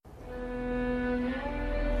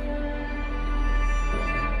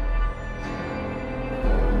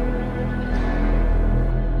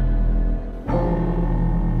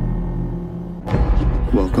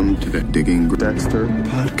Digging Dexter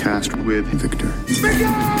podcast with Victor.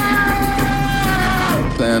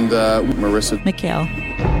 And Marissa. Mikhail.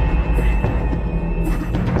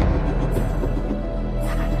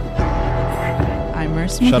 I'm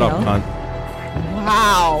Marissa. Shut up, Con.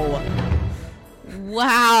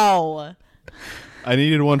 Wow. I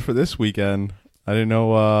needed one for this weekend. I didn't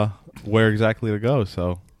know where exactly to go,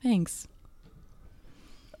 so Thanks.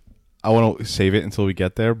 I want to save it until we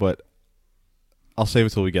get there, but I'll save it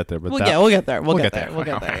till we get there. But We'll get there. We'll get there.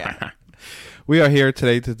 Yeah. We are here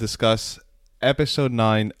today to discuss episode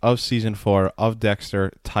 9 of season 4 of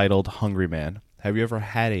Dexter, titled Hungry Man. Have you ever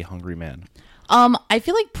had a hungry man? I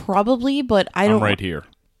feel like probably, but I'm right here.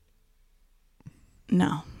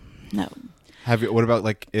 No. Have you? What about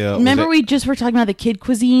like? Remember we just were talking about the kid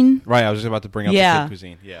cuisine? Right, I was just about to bring up the kid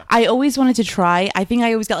cuisine. Yeah. I always wanted to try. I think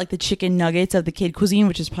I always got like the chicken nuggets of the kid cuisine,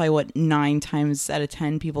 which is probably what 9 times out of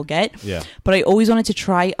 10 people get. Yeah. But I always wanted to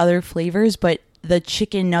try other flavors, but the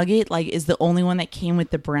chicken nugget like is the only one that came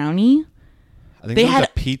with the brownie. I think they had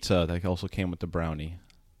a pizza that also came with the brownie.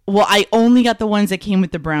 Well, I only got the ones that came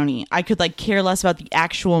with the brownie. I could like care less about the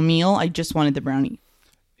actual meal. I just wanted the brownie.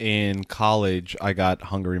 In college, I got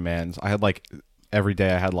Hungry Man's. I had like every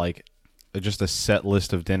day I had like just a set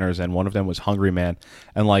list of dinners, and one of them was Hungry Man.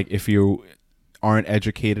 And like if you aren't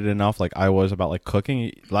educated enough, like I was about like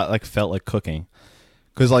cooking, like felt like cooking,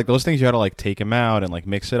 because like those things you had to like take them out and like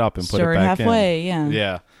mix it up and put it back halfway, in.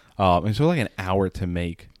 Yeah. And so like an hour to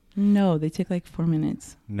make. No, they take like 4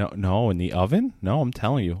 minutes. No, in the oven? No, I'm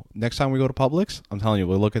telling you. Next time we go to Publix, I'm telling you,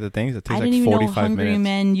 we'll look at the things. It takes like 45 minutes. I didn't even know Hungry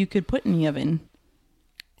Men you could put in the oven.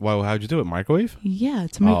 Well, how'd you do it? Microwave? Yeah,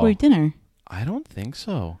 it's a microwave dinner. I don't think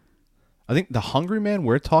so. I think the Hungry Man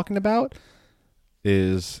we're talking about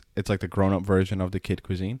it's like the grown-up version of the kid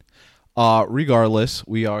cuisine. Regardless,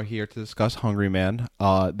 we are here to discuss Hungry Man.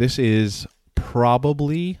 This is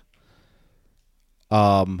probably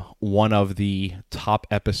one of the top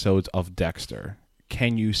episodes of Dexter.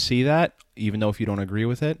 Can you see that, even though if you don't agree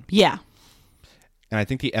with it? Yeah. And I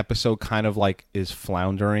think the episode kind of like is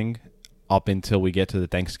floundering up until we get to the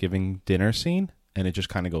Thanksgiving dinner scene, and it just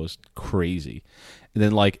kind of goes crazy. And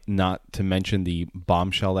then, like, not to mention the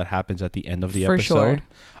bombshell that happens at the end of the episode.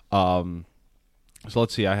 Sure. So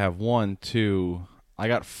let's see. I have I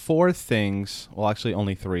got 4 things. Well, actually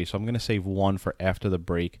only 3, so I'm going to save one for after the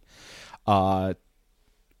break.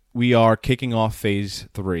 We are kicking off phase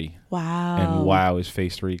 3. Wow. And wow, is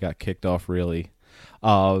phase 3 got kicked off really.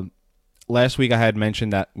 Last week I had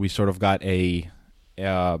mentioned that we sort of got a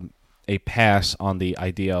pass on the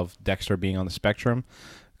idea of Dexter being on the spectrum,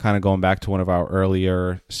 kind of going back to one of our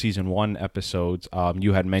earlier season 1 episodes.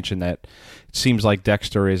 You had mentioned that it seems like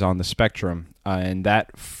Dexter is on the spectrum, and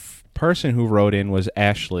that person who wrote in was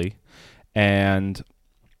Ashley, and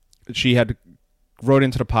she had wrote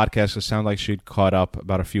into the podcast. It sounded like she'd caught up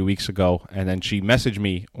about a few weeks ago, and then she messaged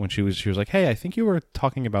me when she was like, "Hey, I think you were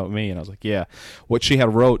talking about me," and I was like, "Yeah." What she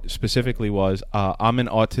had wrote specifically was, "I'm an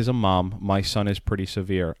autism mom. My son is pretty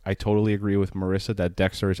severe. I totally agree with Marissa that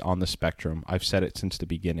Dexter is on the spectrum. I've said it since the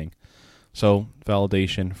beginning." So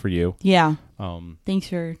validation for you. Yeah. Thanks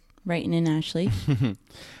for writing in, Ashley.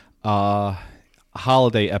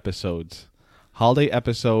 Holiday episodes. Holiday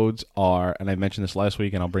episodes are, and I mentioned this last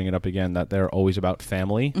week and I'll bring it up again, that they're always about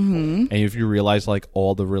family. Mm-hmm. And if you realize like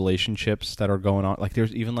all the relationships that are going on, like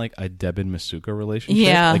there's even like a Deb and Masuka relationship.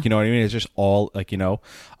 Yeah. Like, you know what I mean? It's just all like, yeah.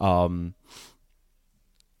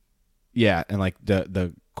 And like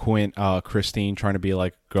the Quinn, Christine trying to be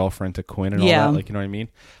like girlfriend to Quinn and all that. Like, you know what I mean?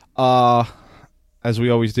 As we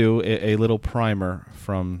always do, a little primer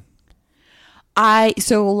from...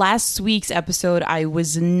 So last week's episode, I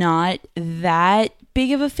was not that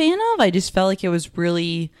big of a fan of. I just felt like it was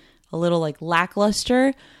really a little like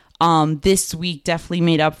lackluster. This week definitely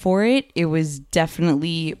made up for it. It was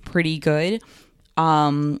definitely pretty good.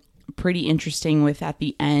 Pretty interesting with at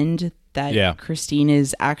the end that Christine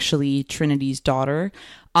is actually Trinity's daughter.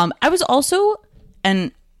 I was also,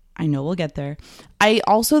 and I know we'll get there. I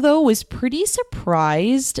also though was pretty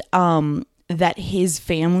surprised, that his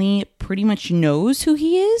family pretty much knows who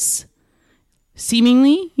he is,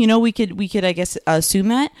 seemingly. We could I guess assume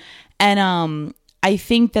that, and I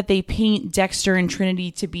think that they paint Dexter and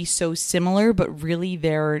Trinity to be so similar, but really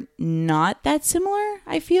they're not that similar,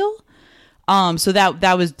 I feel. So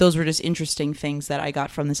those were just interesting things that I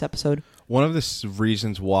got from this episode. One of the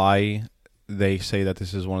reasons why they say that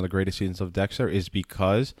this is one of the greatest seasons of Dexter is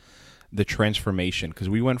because the transformation. Because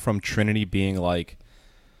we went from Trinity being like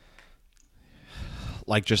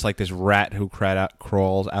just like this rat who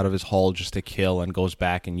crawls out of his hole just to kill and goes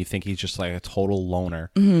back, and you think he's just like a total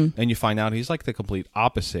loner. Mm-hmm. And you find out he's like the complete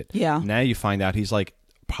opposite. Yeah. Now you find out he's like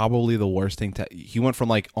probably the worst thing he went from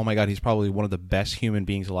like, oh my God, he's probably one of the best human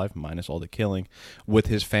beings alive, minus all the killing, with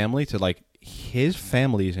his family, to like his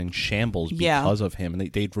family is in shambles because of him,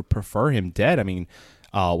 and they'd prefer him dead. I mean,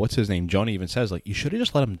 what's his name? Jonah even says like, you should have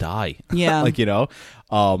just let him die. Yeah. Like, you know,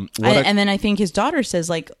 and then I think his daughter says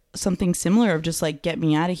like something similar of just like, get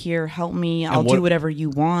me out of here, help me, I'll do whatever you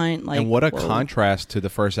want. Like, and what a contrast to the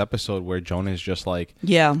first episode where Jonah is just like,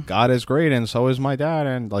 yeah, God is great and so is my dad,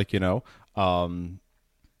 and like, you know,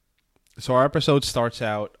 so our episode starts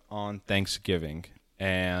out on Thanksgiving.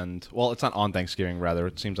 And, well, it's not on Thanksgiving, rather.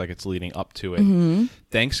 It seems like it's leading up to it. Mm-hmm.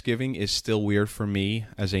 Thanksgiving is still weird for me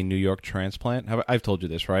as a New York transplant. I've told you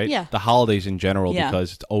this, right? Yeah. The holidays in general,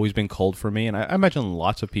 because it's always been cold for me. And I imagine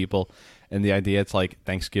lots of people, and the idea it's like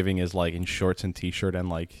Thanksgiving is like in shorts and T-shirt and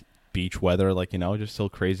like beach weather, like, you know, just still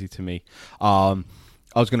crazy to me. I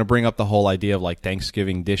was going to bring up the whole idea of like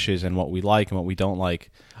Thanksgiving dishes and what we like and what we don't like.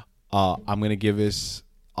 I'm going to give this,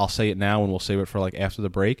 I'll say it now and we'll save it for like after the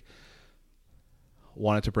break.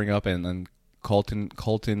 Wanted to bring up, and then Colton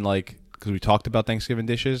like, because we talked about Thanksgiving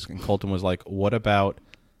dishes, and Colton was like, what about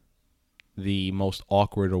the most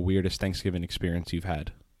awkward or weirdest Thanksgiving experience you've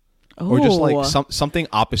had? Or just like something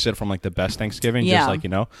opposite from like the best Thanksgiving, just like, you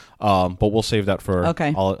know, but we'll save that for,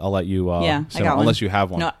 okay. I'll let you, I got unless one. you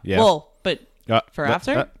have one. No, yeah. Well, but for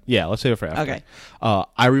after? Yeah, let's save it for after. Okay.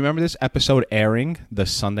 I remember this episode airing the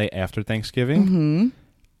Sunday after Thanksgiving. Mm-hmm.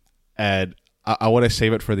 And I want to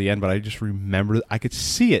save it for the end, but I just remember I could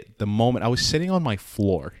see it the moment I was sitting on my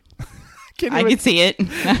floor. I could see it.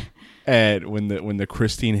 And when the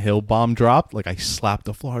Christine Hill bomb dropped, like I slapped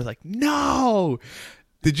the floor. I was like, no.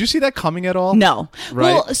 Did you see that coming at all? No.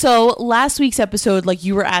 Right? Well, so last week's episode, like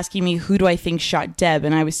you were asking me, who do I think shot Deb?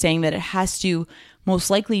 And I was saying that it has to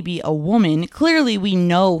most likely be a woman. Clearly, we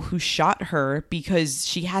know who shot her because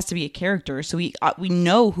she has to be a character. So we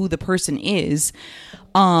know who the person is.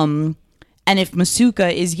 And if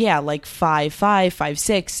Masuka is, like 5'5",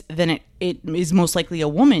 5'6", then it is most likely a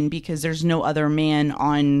woman because there's no other man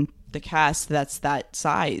on the cast that's that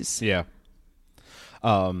size. Yeah.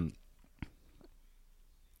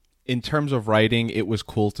 In terms of writing, it was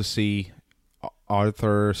cool to see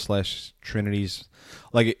Arthur / Trinity's,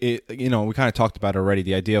 like, it, you know, we kind of talked about it already,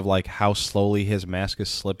 the idea of like how slowly his mask is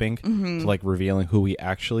slipping to like revealing who he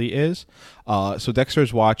actually is. So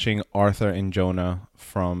Dexter's watching Arthur and Jonah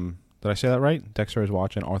from... Did I say that right? Dexter is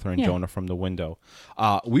watching Arthur and Jonah from the window.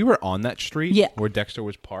 We were on that street where Dexter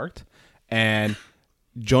was parked, and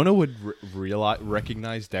Jonah would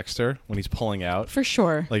recognize Dexter when he's pulling out. For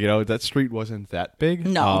sure. Like, you know, that street wasn't that big.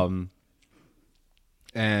 No.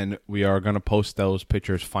 And we are going to post those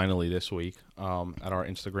pictures finally this week at our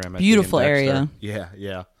Instagram. Beautiful area.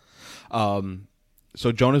 Yeah.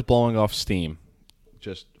 So Jonah's blowing off steam.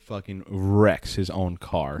 Just fucking wrecks his own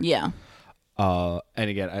car. Yeah. And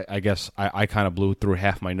again, I guess I kind of blew through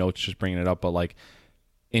half my notes just bringing it up, but like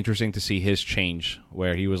interesting to see his change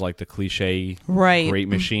where he was like the cliche great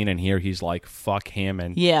machine, and here he's like fuck him.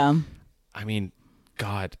 And I mean,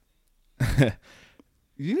 God, do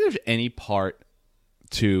you think there's any part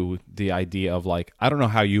to the idea of like, I don't know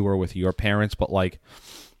how you were with your parents, but like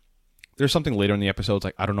there's something later in the episodes,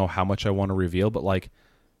 like I don't know how much I want to reveal, but like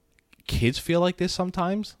kids feel like this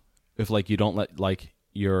sometimes if like you don't let like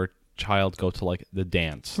your child go to like the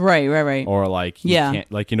dance, right, or like you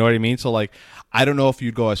can't, like, you know what I mean? So like I don't know if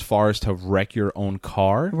you'd go as far as to wreck your own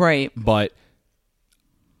car, right, but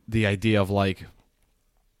the idea of like,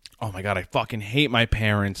 oh my God, I fucking hate my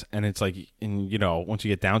parents, and it's like, and you know, once you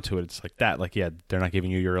get down to it, it's like that, like, yeah, they're not giving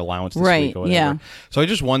you your allowance this week or whatever. So I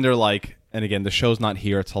just wonder, like, and again, the show's not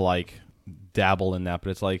here to like dabble in that, but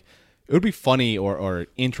it's like it would be funny or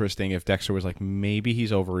interesting if Dexter was like, maybe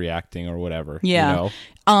he's overreacting or whatever. Yeah. You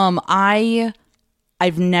know?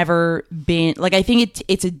 I've never been like, I think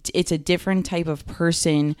it's a different type of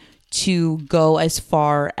person to go as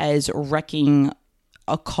far as wrecking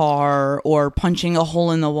a car or punching a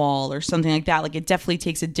hole in the wall or something like that. Like, it definitely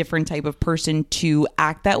takes a different type of person to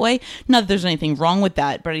act that way. Not that there's anything wrong with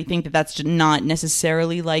that, but I think that that's not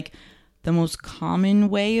necessarily like the most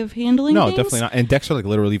common way of handling things. No, definitely not. And Dexter like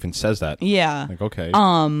literally even says that. Yeah. Like, okay.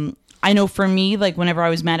 I know for me, like whenever I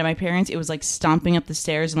was mad at my parents, it was like stomping up the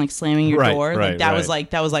stairs and like slamming your door. Like that was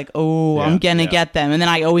like, oh, yeah, I'm gonna get them. And then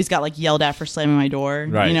I always got like yelled at for slamming my door.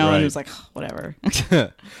 You know, and it was like, whatever.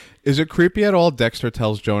 Is it creepy at all? Dexter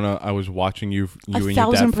tells Jonah, "I was watching you and your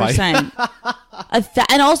dad fight." 1,000%.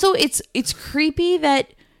 And also, it's creepy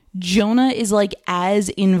that Jonah is like as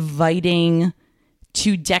inviting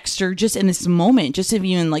to Dexter just in this moment, just of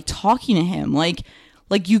even like talking to him. Like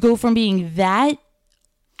you go from being that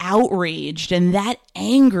outraged and that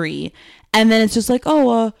angry, and then it's just like,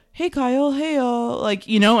 oh, hey Kyle, hey like,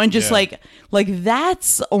 you know, and just Yeah. like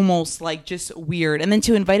that's almost like just weird. And then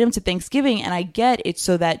to invite him to Thanksgiving, and I get it's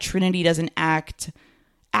so that Trinity doesn't act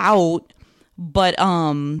out, but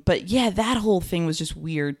yeah, that whole thing was just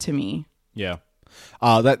weird to me. Yeah.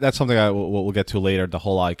 That's something we'll get to later. The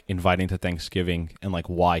whole like inviting to Thanksgiving and like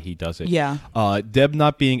why he does it. Yeah. Deb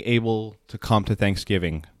not being able to come to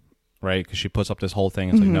Thanksgiving, right? Because she puts up this whole thing.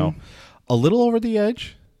 It's like no, a little over the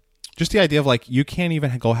edge. Just the idea of like you can't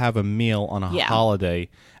even go have a meal on a holiday.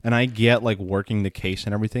 And I get like working the case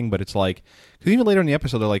and everything, but it's like because even later in the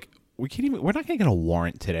episode they're like we're not going to get a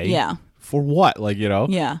warrant today. Yeah. For what? Like, you know.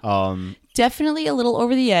 Yeah. Definitely a little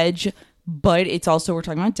over the edge. But it's also, we're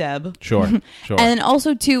talking about Deb. Sure. And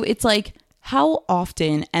also, too, it's like, how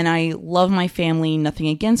often, and I love my family, nothing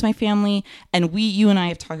against my family, and you and I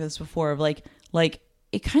have talked about this before, of like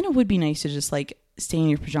it kind of would be nice to just, like, stay in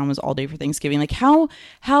your pajamas all day for Thanksgiving. Like, how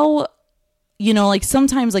you know, like,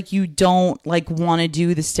 sometimes, like, you don't, like, want to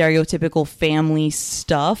do the stereotypical family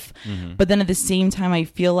stuff, but then at the same time, I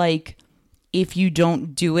feel like if you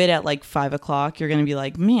don't do it at, like, 5 o'clock, you're going to be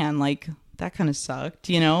like, man, like, that kind of sucked,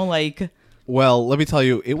 you know, like. Well, let me tell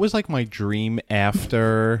you, it was like my dream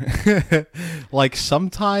after, like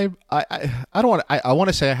sometime. I don't want. I want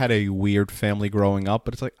to say I had a weird family growing up,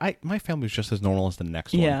 but it's like my family was just as normal as the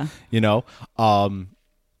next one. You know.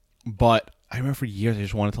 But I remember for years I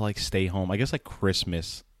just wanted to like stay home. I guess like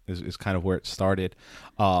Christmas is kind of where it started.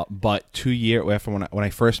 But 2 years after when I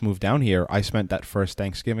first moved down here, I spent that first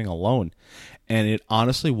Thanksgiving alone. And it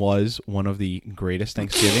honestly was one of the greatest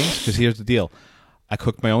Thanksgivings because here's the deal. I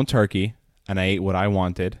cooked my own turkey and I ate what I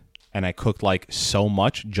wanted and I cooked like so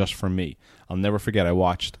much just for me. I'll never forget I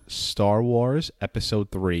watched Star Wars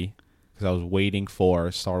Episode 3 because I was waiting for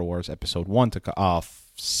Star Wars Episode 1 to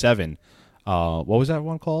 7. What was that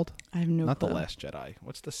one called? I have no Not clue. The Last Jedi.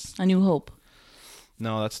 What's this? A New Hope.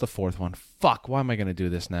 No, that's the fourth one. Fuck, why am I going to do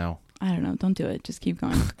this now? I don't know. Don't do it. Just keep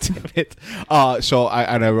going. Damn it. So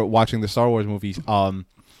I was watching the Star Wars movies.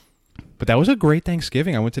 But that was a great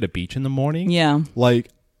Thanksgiving. I went to the beach in the morning. Yeah. Like,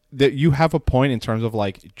 you have a point in terms of,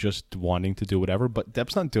 like, just wanting to do whatever. But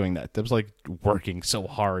Deb's not doing that. Deb's, like, working so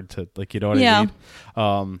hard to, like, you know what I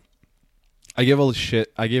mean? I give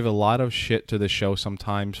a lot of shit to the show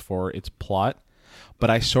sometimes for its plot. But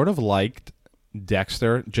I sort of liked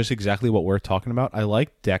Dexter, just exactly what we're talking about. I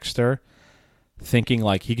liked Dexter thinking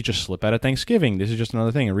like he could just slip out of Thanksgiving. This is just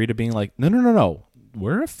another thing. And Rita being like, no.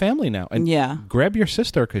 We're a family now. And grab your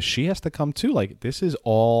sister because she has to come too. Like, this is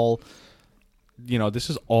all, you know, this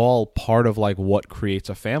is all part of like what creates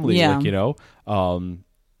a family. Yeah. Like, you know, I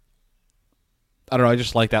don't know. I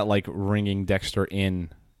just like that, like ringing Dexter in,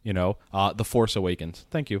 you know, The Force Awakens.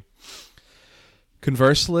 Thank you.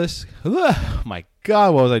 Conversely, my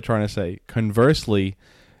God, what was I trying to say? Conversely,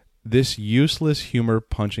 this useless humor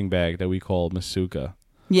punching bag that we call Masuka.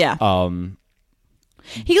 Yeah.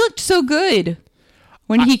 He looked so good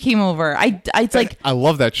when he came over. It's like I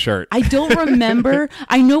love that shirt. I don't remember.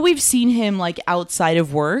 I know we've seen him like outside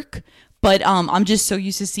of work, but I'm just so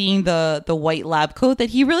used to seeing the white lab coat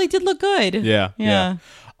that he really did look good. Yeah.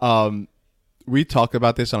 We talked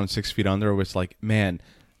about this on 6 Feet Under. It was like, man,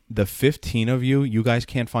 the 15 of you guys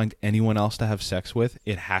can't find anyone else to have sex with.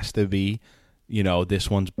 It has to be, you know, this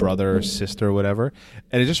one's brother or sister or whatever.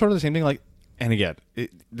 And it's just sort of the same thing. Like, and again,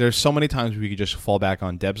 there's so many times we could just fall back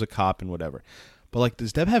on Deb's a cop and whatever. But like,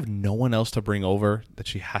 does Deb have no one else to bring over that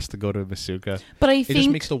she has to go to Masuka? But it just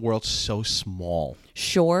makes the world so small.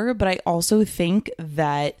 Sure, but I also think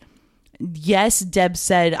that yes, Deb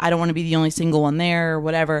said I don't want to be the only single one there or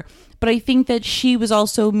whatever. But I think that she was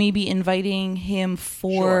also maybe inviting him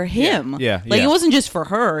for him. Yeah. Like, it wasn't just for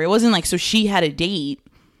her. It wasn't like so she had a date,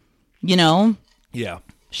 you know? Yeah.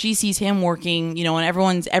 She sees him working, you know, and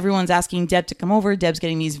everyone's asking Deb to come over. Deb's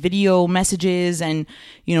getting these video messages, and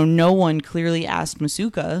you know, no one clearly asked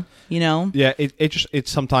Masuka, you know. Yeah, it's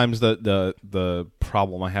sometimes the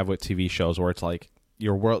problem I have with TV shows where it's like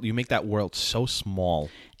your world, you make that world so small.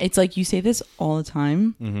 It's like you say this all the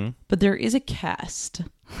time, but there is a cast.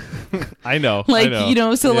 I know, like I know. you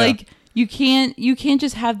know, so like you can't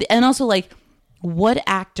just have the, and also like, what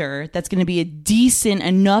actor that's going to be a decent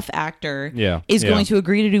enough actor is going to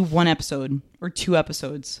agree to do 1 episode or 2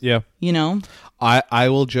 episodes? Yeah. You know? I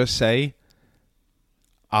will just say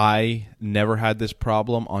I never had this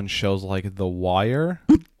problem on shows like The Wire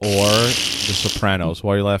or The Sopranos.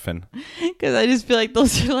 Why are you laughing? Because I just feel like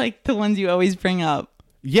those are like the ones you always bring up.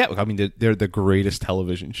 Yeah, I mean, they're the greatest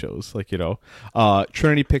television shows. Like, you know,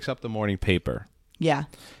 Trinity picks up the morning paper. Yeah.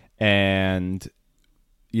 And,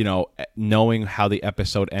 you know, knowing how the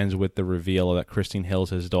episode ends with the reveal that Christine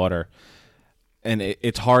Hill's his daughter, and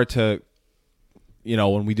it's hard to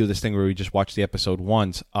when we do this thing where we just watch the episode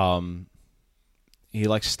once, he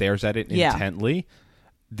like stares at it intently.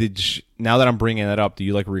 Now that I'm bringing that up, do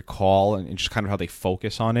you like recall and just kind of how they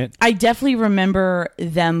focus on it? I definitely remember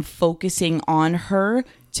them focusing on her.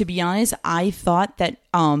 To be honest, I thought that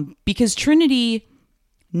because Trinity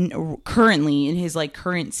currently in his like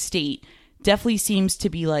current state definitely seems to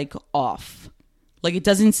be like off. Like it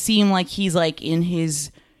doesn't seem like he's like in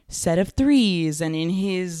his set of threes and in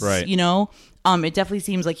his, right. It definitely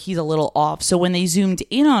seems like he's a little off. So when they zoomed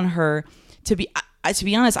in on her, to be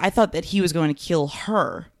honest, I thought that he was going to kill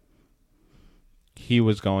her.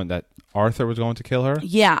 That Arthur was going to kill her?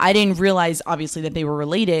 Yeah, I didn't realize obviously that they were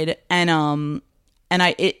related, and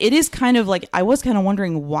it is kind of like I was kind of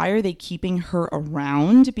wondering why are they keeping her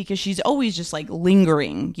around, because she's always just like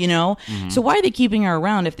lingering, Mm-hmm. So why are they keeping her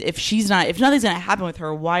around if nothing's going to happen with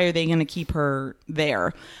her? Why are they going to keep her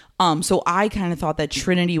there? So I kind of thought that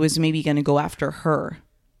Trinity was maybe going to go after her,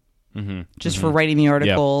 just for writing the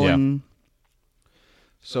article. Yep. And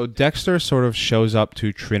so Dexter sort of shows up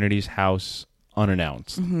to Trinity's house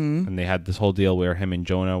unannounced, and they had this whole deal where him and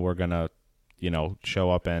Jonah were gonna,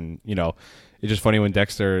 show up, and it's just funny when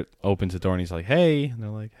Dexter opens the door and he's like, "Hey," and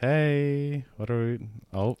they're like, "Hey, what are we?"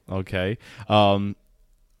 Oh, okay.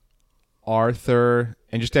 Arthur,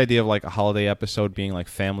 and just the idea of like a holiday episode being like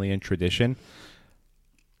family and tradition.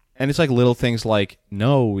 And it's like little things like,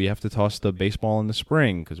 no, we have to toss the baseball in the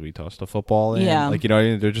spring because we tossed the football in. Yeah. Like,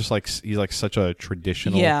 they're just like, he's like such a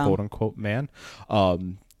traditional quote unquote man.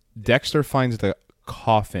 Dexter finds the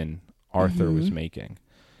coffin Arthur was making.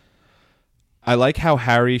 I like how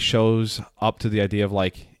Harry shows up to the idea of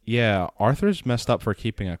like, yeah, Arthur's messed up for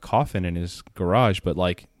keeping a coffin in his garage, but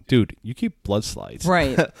like, dude, you keep blood slides.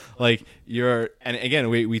 Right. Like and again,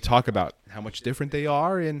 we talk about how much different they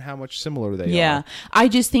are and how much similar they are. Yeah. I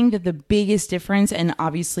just think that the biggest difference, and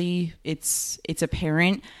obviously it's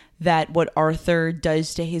apparent that what Arthur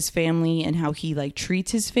does to his family and how he like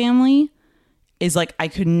treats his family is like, I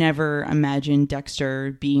could never imagine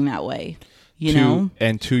Dexter being that way.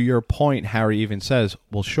 And to your point, Harry even says,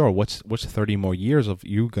 well, sure, what's 30 more years of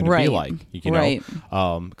you going to be like? Right.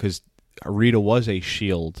 Because Rita was a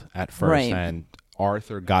shield at first, Right. and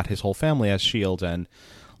Arthur got his whole family as shields, and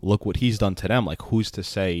look what he's done to them. Like, who's to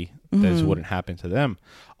say this wouldn't happen to them?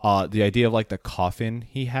 The idea of like the coffin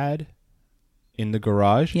he had in the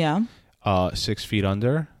garage, 6 feet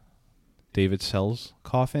under, David sells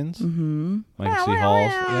coffins. Legacy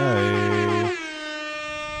Halls. Yay.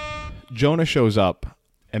 Jonah shows up,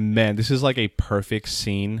 and man, this is like a perfect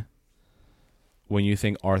scene when you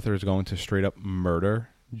think Arthur is going to straight up murder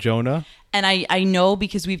Jonah. And I know,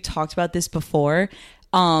 because we've talked about this before,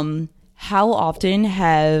 how often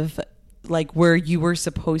have like where you were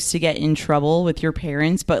supposed to get in trouble with your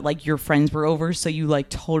parents, but like your friends were over, so you like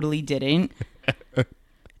totally didn't.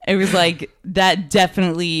 It was like, that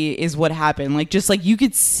definitely is what happened. Like, just like you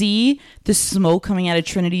could see the smoke coming out of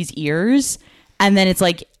Trinity's ears. And then it's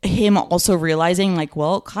like him also realizing like,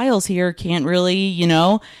 well, Kyle's here, can't really,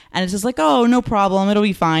 and it's just like, oh, no problem. It'll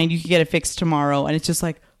be fine. You can get it fixed tomorrow. And it's just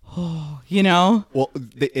like, oh, Well,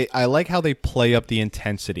 I like how they play up the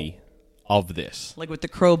intensity of this. Like with the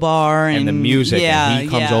crowbar and the music. Yeah, and he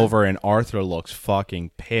comes over and Arthur looks fucking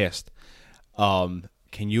pissed.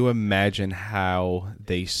 Can you imagine how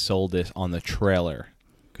they sold this on the trailer?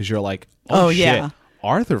 Because you're like, oh shit. Yeah.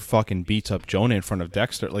 Arthur fucking beats up Jonah in front of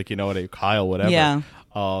Dexter, like, Kyle, whatever. Yeah.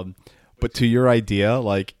 But to your idea,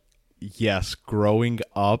 like, yes, growing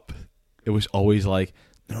up, it was always like,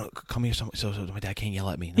 no, come here, so my dad can't yell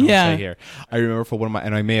at me. No, Yeah. stay here. I remember for one of my,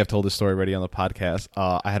 and I may have told this story already on the podcast,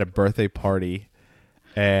 I had a birthday party,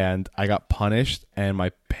 and I got punished, and my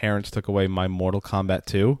parents took away my Mortal Kombat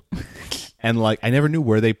 2, and, like, I never knew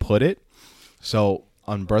where they put it, so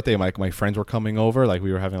on birthday, my friends were coming over, like,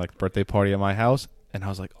 we were having, like, a birthday party at my house, and I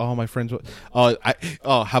was like, oh, my friends, how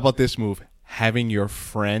about this move? Having your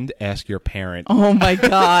friend ask your parent. Oh my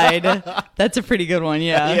God. That's a pretty good one.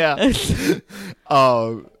 Yeah.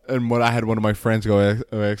 And when I had one of my friends go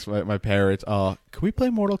ask my parents, can we play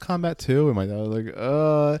Mortal Kombat 2? And my dad was like,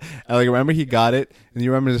 And like, remember he got it. And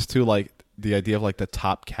you remember this too, like the idea of like the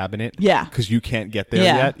top cabinet. Yeah. Because you can't get there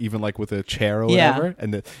yet, even like with a chair or whatever. Yeah.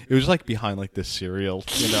 And it was like behind like this cereal,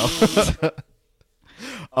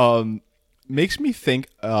 makes me think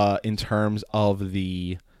in terms of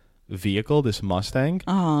the vehicle, this Mustang.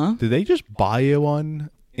 Did they just buy one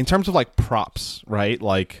in terms of like props, right?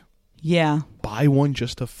 Like, yeah, buy one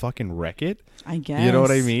just to fucking wreck it? I guess. You know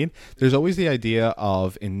what I mean? There's always the idea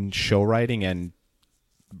of, in show writing and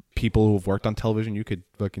people who've worked on television, you could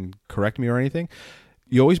fucking correct me or anything,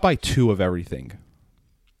 you always buy two of everything.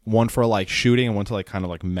 one for like shooting and one to like kind of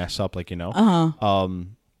like mess up, like, you know.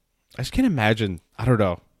 I just can't imagine. I don't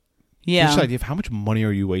know. Yeah. Just the idea of how much money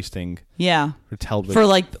are you wasting? Yeah. For television? For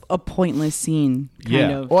like a pointless scene.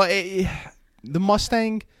 Kind of. Well, the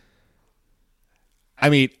Mustang. I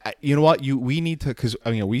mean, you know what? We need to, because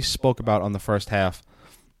I mean, we spoke about on the first half.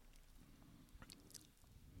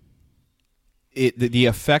 The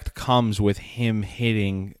effect comes with him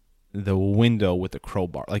hitting the window with the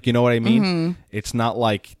crowbar. Like, you know what I mean? Mm-hmm. It's not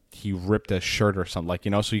like he ripped a shirt or something, like,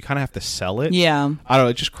 you know, so you kind of have to sell it. Yeah. I don't know.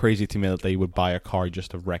 It's just crazy to me that they would buy a car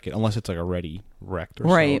just to wreck it, unless it's like already wrecked or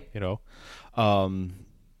right. so, you know.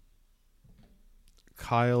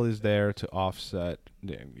 Kyle is there to offset.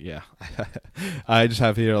 Yeah. I just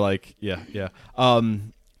have here like, yeah.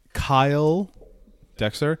 Kyle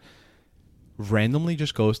Dexter randomly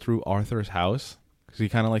just goes through Arthur's house because he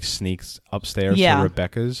kind of like sneaks upstairs to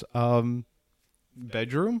Rebecca's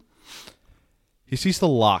bedroom. He sees the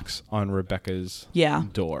locks on Rebecca's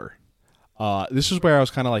door. This is where I was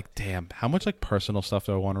kind of like, damn, how much like personal stuff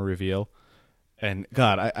do I want to reveal? And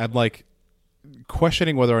God, I'm like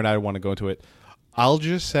questioning whether or not I want to go into it. I'll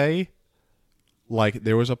just say, like,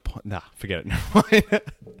 there was a... Nah, forget it. Never mind.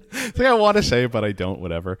 It's like I want to say it, but I don't,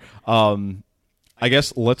 whatever. I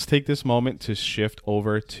guess let's take this moment to shift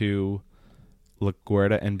over to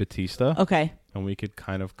LaGuerta and Batista. Okay. And we could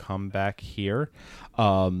kind of come back here.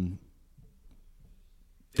 They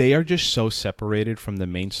are just so separated from the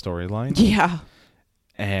main storyline. Yeah.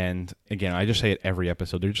 And, again, I just say it every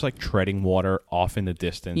episode. They're just, like, treading water off in the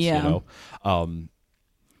distance, you know?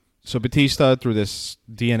 So Batista, through this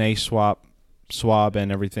DNA swab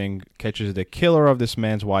and everything, catches the killer of this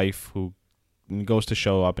man's wife, who goes to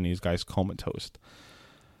show up, and these guys comatose.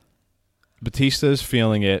 Batista's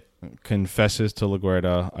feeling it, confesses to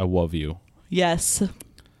LaGuerta, "I love you." Yes.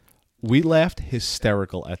 We laughed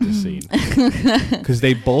hysterical at the scene because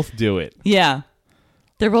they both do it. Yeah,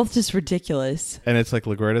 they're both just ridiculous. And it's like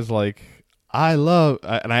LaGuerta's like, "I love,"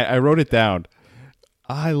 and I wrote it down.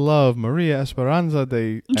 "I love Maria Esperanza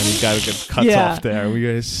Day," and he gets cuts off there. We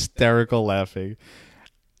get hysterical laughing.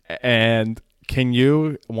 And can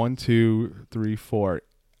you 1, 2, 3, 4?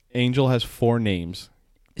 Angel has 4 names.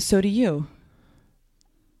 So do you.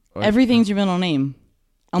 Everything's your middle name,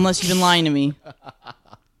 unless you've been lying to me.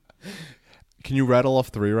 Can you rattle off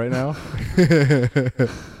 3 right now?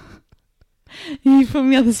 You put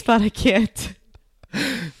me on the spot. I can't.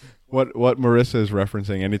 What Marissa is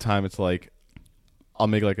referencing, anytime it's like, I'll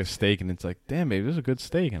make like a steak, and it's like, damn, babe, this is a good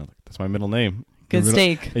steak. And I'm like, that's my middle name. Good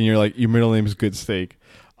steak. And you're like, your middle name is Good Steak.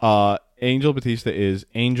 Angel Batista is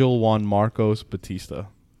Angel Juan Marcos Batista.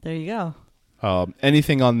 There you go.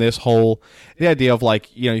 Anything on this whole, the idea of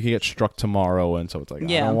like, you know, you can get struck tomorrow, and so it's like, I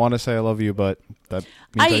don't want to say I love you, but that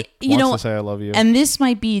means I want to say I love you. And this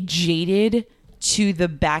might be jaded to the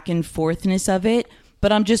back and forthness of it,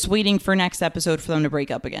 but I'm just waiting for next episode for them to break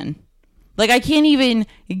up again. Like, I can't even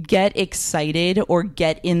get excited or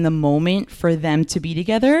get in the moment for them to be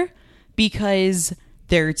together because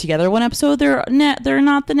they're together one episode, they're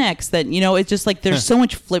not the next. That, you know, it's just like there's so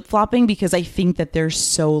much flip-flopping because I think that there's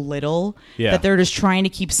so little that they're just trying to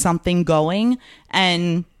keep something going.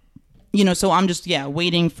 And, you know, so I'm just,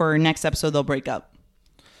 waiting for next episode they'll break up.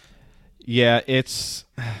 Yeah, it's...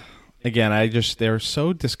 Again, they're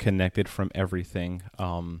so disconnected from everything.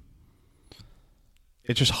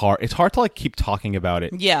 It's just hard. It's hard to like keep talking about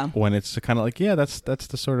it. Yeah. When it's kind of like, that's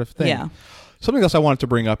the sort of thing. Yeah. Something else I wanted to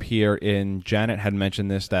bring up here, Janet had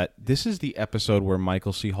mentioned that this is the episode where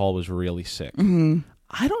Michael C. Hall was really sick. Mm-hmm.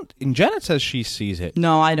 And Janet says she sees it.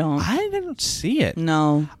 No, I don't. I didn't see it.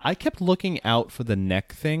 No. I kept looking out for the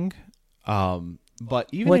neck thing. But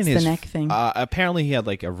even what's in his, the neck thing? Apparently he had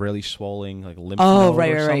like a really swollen like lymph node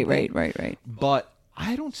or something. Right. But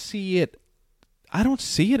I don't see it. I don't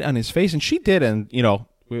see it on his face, and she did, and you know,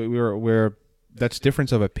 we're that's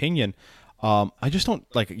difference of opinion. I just don't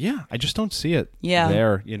I just don't see it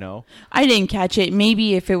there, you know. I didn't catch it.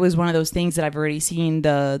 Maybe if it was one of those things that I've already seen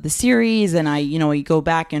the series and I go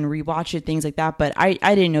back and rewatch it, things like that, but I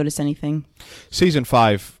didn't notice anything. Season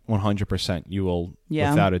 5, 100%, you will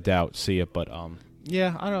without a doubt see it, but I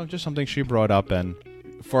don't know, just something she brought up, and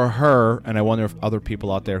for her, and I wonder if other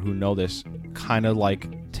people out there who know this, kind of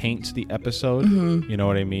like taints the episode. Mm-hmm. You know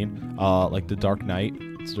what I mean? Like The Dark Knight,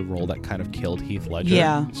 it's the role that kind of killed Heath Ledger.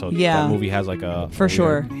 Yeah. So that movie has like a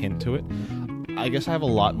hint to it. I guess I have a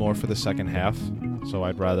lot more for the second half, so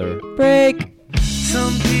I'd rather break.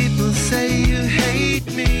 Some people say you hate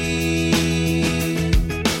me.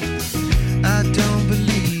 I don't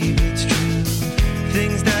believe it's true.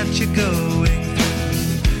 Things that you're going through.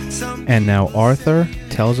 And now Arthur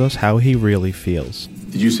tells us how he really feels.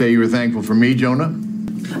 Did you say you were thankful for me, Jonah?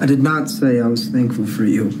 I did not say I was thankful for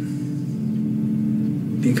you.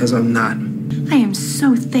 Because I'm not. I am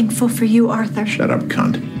so thankful for you, Arthur. Shut up,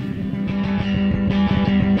 cunt.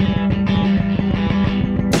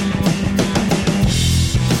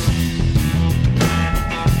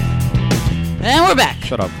 And we're back.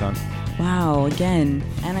 Shut up, Con. Wow, again.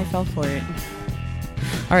 And I fell for it.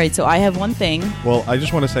 All right, so I have one thing. Well, I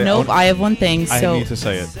just want to say... Nope, I have one thing. I So need to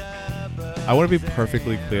say it. I want to be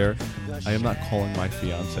perfectly clear. I am not calling my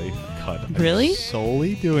fiance cut. I'm Really?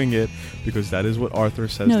 solely doing it because that is what Arthur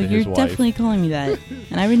says no, to his you're wife. definitely calling me that.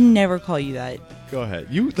 And I would never call you that. Go ahead.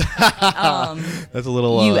 You. That's a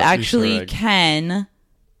little. You Easter actually egg. can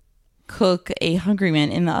cook a Hungry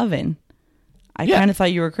Man in the oven. I Yeah. kind of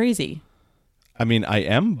thought you were crazy. I mean, I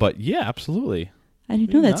am, but yeah, absolutely. I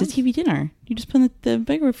didn't know that's Nice. a TV dinner. You just put in the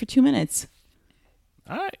microwave for 2 minutes.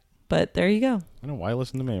 All right. But there you go. I know why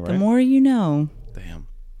listen to me, right? The more you know. Damn.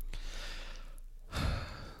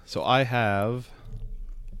 So I have.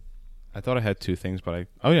 I thought I had two things, but I.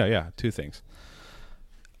 Oh yeah, two things.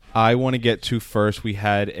 I want to get to first. We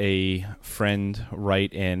had a friend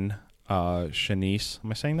write in, Shanice.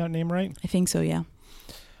 Am I saying that name right? I think so, yeah.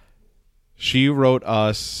 She wrote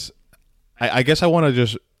us. I guess I want to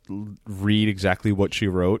just read exactly what she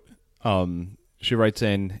wrote. She writes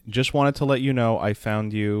in, just wanted to let you know I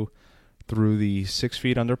found you through the 6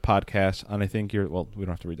 Feet Under podcast, and I think you're, well, we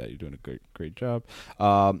don't have to read that. You're doing a great job.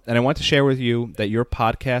 And I want to share with you that your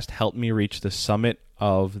podcast helped me reach the summit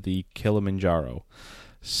of the Kilimanjaro.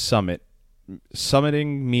 Summiting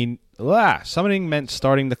meant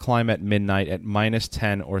starting the climb at midnight at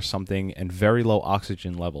 -10 or something and very low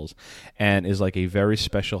oxygen levels, and is like a very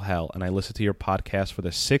special hell. And I listened to your podcast for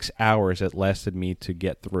the 6 hours it lasted me to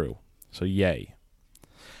get through. So yay.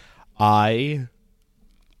 I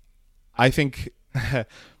think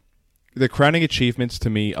the crowning achievements to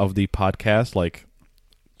me of the podcast, like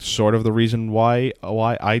sort of the reason why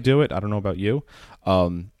I do it, I don't know about you,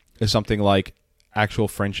 is something like actual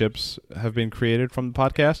friendships have been created from the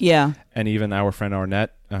podcast. Yeah. And even our friend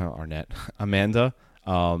Amanda,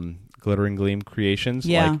 Glittering Gleam Creations,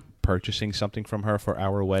 Yeah. like purchasing something from her for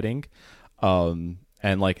our wedding. And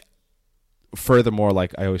like, furthermore,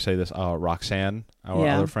 like I always say this, Roxanne, our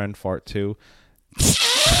Yeah. other friend, Fart 2.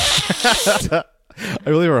 I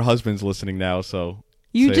believe her husband's listening now, so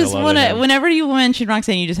You say just hello want to, him. whenever you mention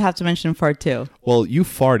Roxanne, you just have to mention Fart too. Well, you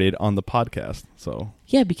farted on the podcast, so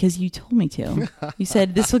Yeah, because you told me to. You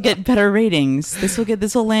said this will get better ratings. This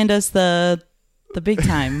will land us the big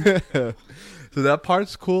time. so that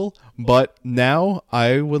part's cool. But now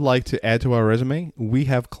I would like to add to our resume, we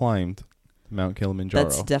have climbed Mount Kilimanjaro.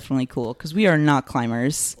 That's definitely cool because we are not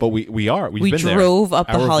climbers. But we are. We've We been there. drove up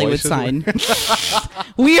the Our Hollywood voices sign.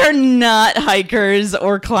 We are not hikers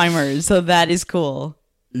or climbers, so that is cool.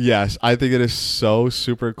 Yes, I think it is so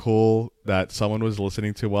super cool that someone was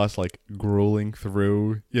listening to us, like, grueling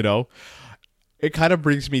through, you know? It kind of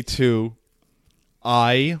brings me to,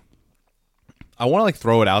 I want to, like,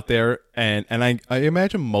 throw it out there, and I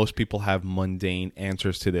imagine most people have mundane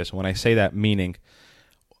answers to this. When I say that, meaning,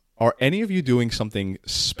 are any of you doing something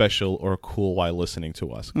special or cool while listening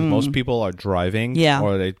to us? 'Cause most people are driving, Yeah.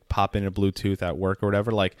 or they pop in a Bluetooth at work or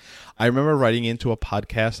whatever. Like, I remember writing into a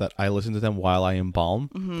podcast that I listened to them while I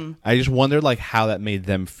embalm. I just wondered, like, how that made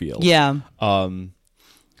them feel. Yeah.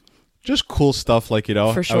 Just cool stuff, like, you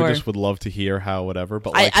know. For I sure. would love to hear how whatever.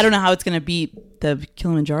 But like, I don't know how it's going to beat the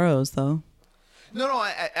Kilimanjaros, though. No,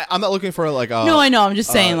 I'm not looking for like. No, I know. I'm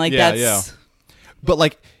just saying, like, yeah, that's... But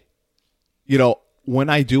like, you know, when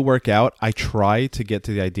I do work out, I try to get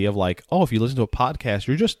to the idea of like, oh, if you listen to a podcast,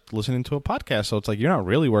 you're just listening to a podcast. So it's like, you're not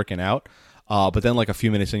really working out. But then like a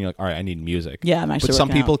few minutes in, you're like, all right, I need music. Yeah, I'm actually But some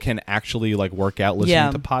working people out. can actually like work out listening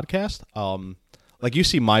Yeah. to podcast. Like you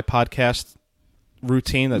see my podcast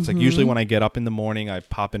routine. That's Mm-hmm. like usually when I get up in the morning, I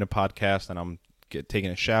pop in a podcast and I'm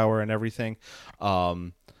taking a shower and everything.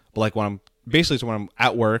 But like when I'm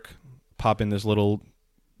at work, pop in this little,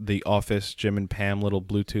 the Office, Jim and Pam little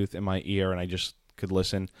Bluetooth in my ear, and I just could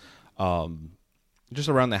listen. Just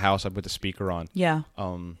around the house, I put the speaker on. Yeah.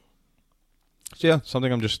 So yeah,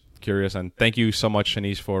 something I'm just curious, and thank you so much,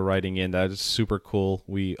 Shanice, for writing in. That is super cool.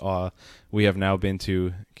 We have now been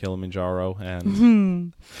to Kilimanjaro,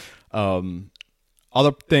 and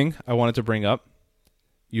other thing I wanted to bring up,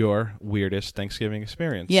 your weirdest Thanksgiving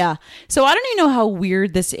experience. Yeah. So I don't even know how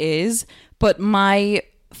weird this is, but my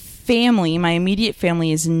immediate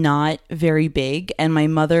family is not very big, and my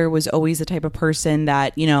mother was always the type of person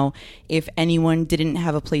that, you know, if anyone didn't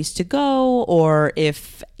have a place to go, or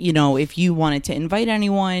if you wanted to invite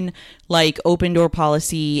anyone, like open door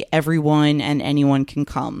policy, everyone and anyone can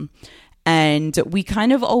come. And we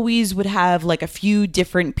kind of always would have like a few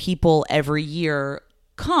different people every year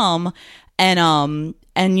come, and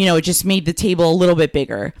it just made the table a little bit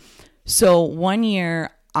bigger. So one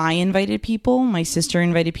year I invited people, my sister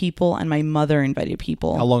invited people, and my mother invited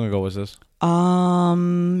people. How long ago was this?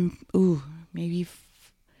 Maybe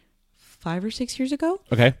 5 or 6 years ago.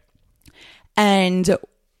 Okay. And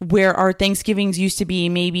where our Thanksgivings used to be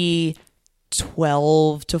maybe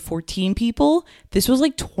 12 to 14 people, this was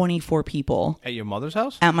like 24 people. At your mother's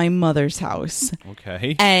house? At my mother's house.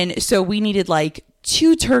 Okay. And so we needed like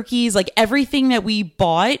 2 turkeys, like everything that we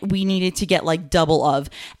bought, we needed to get like double of.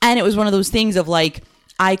 And it was one of those things of like,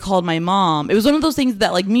 I called my mom. It was one of those things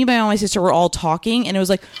that like me, my mom, and my sister were all talking, and it was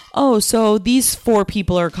like, oh, so these 4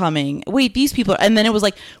 people are coming. Wait, these people are, and then it was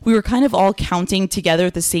like we were kind of all counting together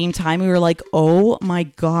at the same time. We were like, oh my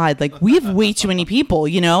God, like we have way too many people,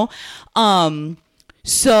 you know?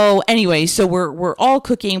 So anyway, so we're all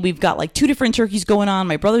cooking. We've got like 2 different turkeys going on.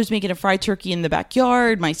 My brother's making a fried turkey in the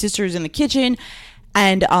backyard. My sister's in the kitchen.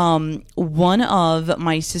 And one of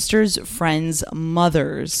my sister's friends'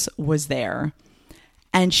 mothers was there.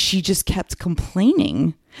 And she just kept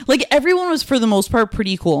complaining. Like everyone was for the most part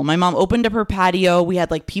pretty cool. My mom opened up her patio. We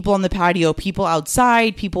had like people on the patio, people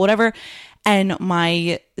outside, people whatever. And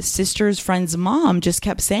my sister's friend's mom just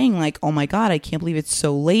kept saying like, oh my God, I can't believe it's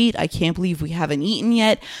so late. I can't believe we haven't eaten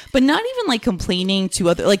yet. But not even like complaining to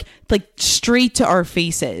other, like straight to our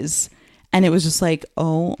faces. And it was just like,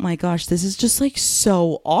 oh my gosh, this is just like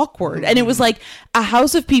so awkward. And it was like a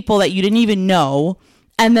house of people that you didn't even know.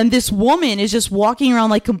 And then this woman is just walking around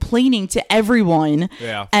like complaining to everyone.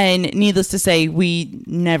 Yeah. And needless to say, we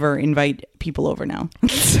never invite people over now.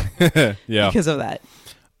 Yeah. Because of that.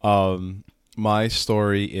 My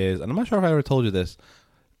story is, and I'm not sure if I ever told you this,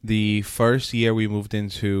 the first year we moved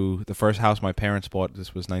into the first house my parents bought,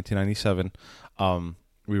 this was 1997,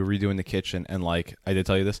 we were redoing the kitchen, and like, I did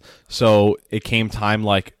tell you this, so it came time,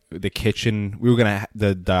 like, the kitchen, we were going to,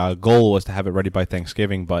 the goal was to have it ready by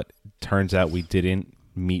Thanksgiving, but turns out we didn't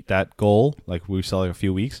meet that goal, like, we still like a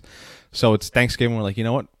few weeks, so it's Thanksgiving, we're like, you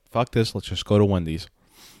know what, fuck this, let's just go to Wendy's.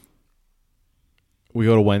 We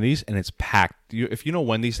go to Wendy's and it's packed. If you know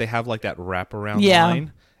Wendy's, they have like that wraparound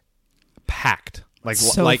line. Packed. Like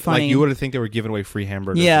so like funny. you would think they were giving away free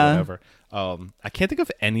hamburgers or whatever. I can't think of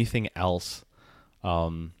anything else.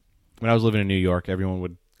 When I was living in New York, everyone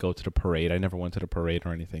would go to the parade. I never went to the parade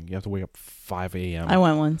or anything. You have to wake up 5 a.m. I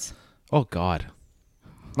went once. Oh God.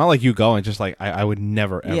 Not like you go, and just like I would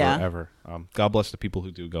never ever. God bless the people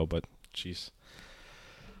who do go, but jeez.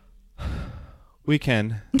 We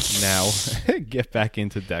can now get back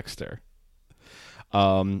into Dexter.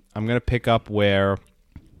 I'm going to pick up where...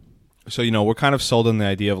 So, you know, we're kind of sold on the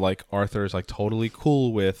idea of, like, Arthur is, like, totally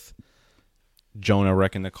cool with Jonah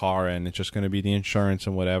wrecking the car, and it's just going to be the insurance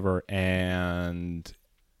and whatever. And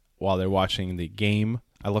while they're watching the game,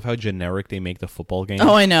 I love how generic they make the football game.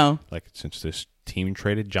 Oh, I know. Like, since this team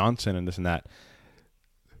traded Johnson and this and that.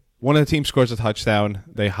 One of the teams scores a touchdown.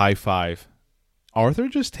 They high-five. Arthur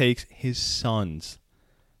just takes his son's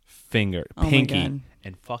finger, pinky,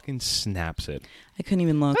 and fucking snaps it. I couldn't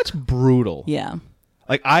even look. That's brutal. Yeah.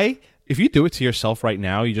 Like, if you do it to yourself right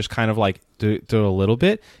now, you just kind of like do it a little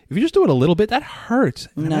bit. If you just do it a little bit, that hurts.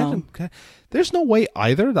 And no. There's no way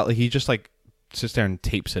either that like, he just like sits there and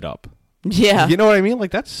tapes it up. Yeah. You know what I mean?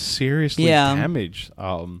 Like, that's seriously damaged.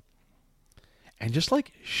 And just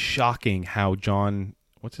like shocking how John,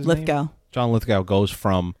 what's his name? John Lithgow goes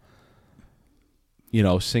from, you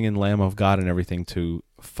know, singing Lamb of God and everything to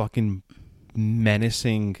fucking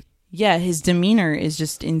menacing. Yeah, his demeanor is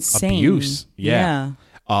just insane. Abuse. Yeah.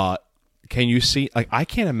 Can you see, like, I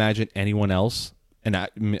can't imagine anyone else, and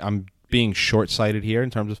I'm being short-sighted here in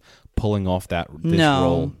terms of pulling off this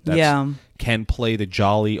role. Can play the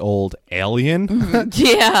jolly old alien.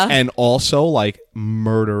 Yeah. And also, like,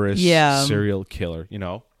 murderous serial killer, you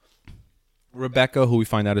know? Rebecca, who we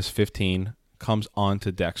find out is 15, comes on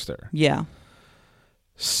to Dexter. Yeah.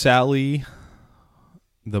 Sally,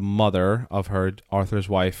 the mother of Arthur's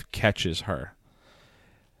wife, catches her.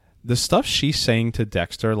 The stuff she's saying to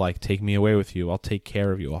Dexter, like, take me away with you, I'll take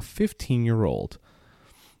care of you, a 15-year-old.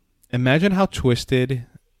 Imagine how twisted,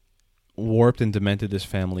 warped, and demented this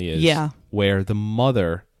family is. Yeah. Where the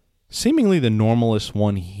mother, seemingly the normalest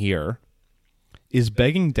one here, is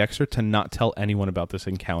begging Dexter to not tell anyone about this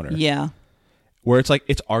encounter. Yeah. Where it's like,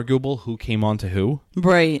 it's arguable who came on to who.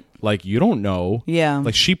 Right. Like, you don't know. Yeah.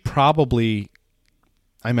 Like, she probably,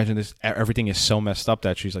 I imagine this, everything is so messed up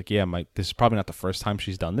that she's like, yeah, this is probably not the first time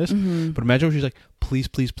she's done this. Mm-hmm. But imagine when she's like, please,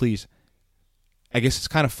 please, please. I guess it's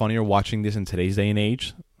kind of funnier watching this in today's day and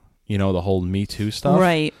age. You know, the whole Me Too stuff.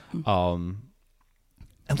 Right. And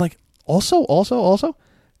like, Also,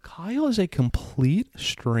 Kyle is a complete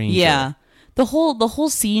stranger. Yeah. The whole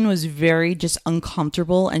scene was very just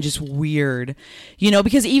uncomfortable and just weird.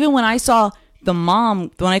 Because even when I saw the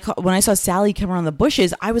mom, when I saw Sally come around the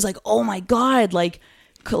bushes, I was like, "Oh my God, like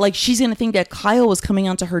she's going to think that Kyle was coming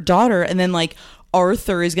onto her daughter, and then like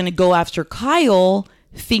Arthur is going to go after Kyle,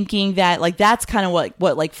 thinking that like that's kind of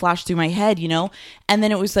what like flashed through my head, And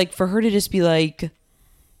then it was like for her to just be like,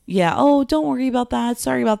 yeah, oh, don't worry about that.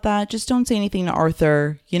 Sorry about that. Just don't say anything to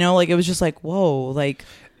Arthur. Like it was just like, whoa, like,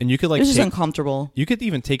 and you could like it was just uncomfortable. You could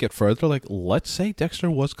even take it further. Like, let's say Dexter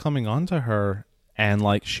was coming on to her, and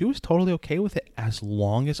like she was totally okay with it as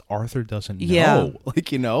long as Arthur doesn't know. Yeah.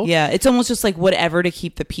 Like, Yeah, it's almost just like whatever to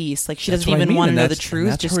keep the peace. Like she doesn't even want to know the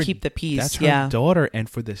truth. Just keep the peace. That's her daughter, and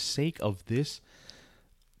for the sake of this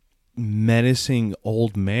menacing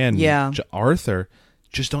old man, Arthur,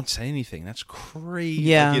 just don't say anything. That's crazy.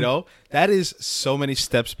 Yeah. Like, that is so many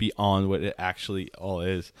steps beyond what it actually all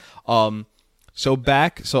is. So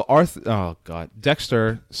Arthur, oh God,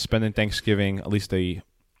 Dexter spending Thanksgiving, at least the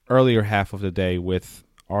earlier half of the day with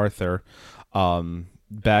Arthur,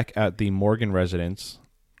 back at the Morgan residence,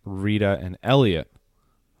 Rita and Elliot.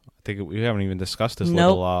 I think we haven't even discussed this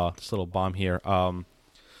little bomb here.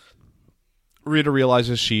 Rita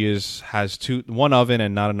realizes she has one oven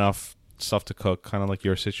and not enough stuff to cook, kind of like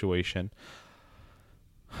your situation.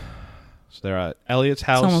 So they're at Elliot's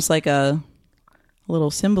house. It's almost like a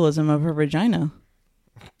little symbolism of her vagina.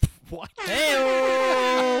 What?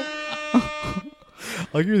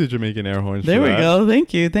 I'll give you the Jamaican air horns. There we go.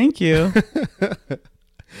 Thank you.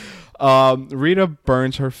 Rita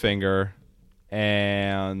burns her finger,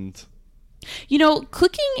 and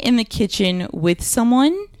cooking in the kitchen with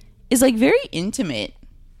someone is like very intimate.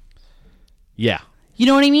 Yeah. You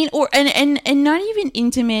know what I mean? Or and not even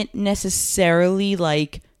intimate necessarily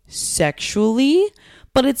like sexually,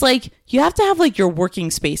 but it's like you have to have like your working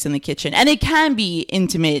space in the kitchen, and it can be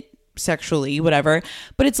intimate sexually, whatever.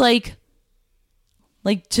 But it's like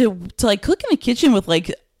to like cook in the kitchen with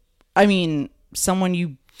like, I mean, someone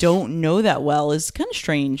you don't know that well is kind of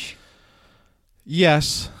strange.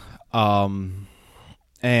 Yes. And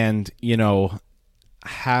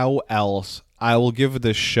how else? I will give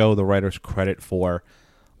this show the writers credit for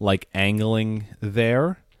like angling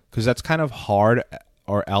there, because that's kind of hard,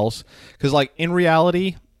 or else because like in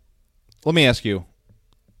reality, let me ask you,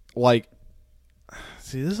 like,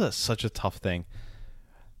 see, this is such a tough thing.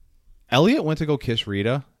 Elliot went to go kiss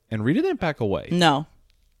Rita, and Rita didn't back away. No.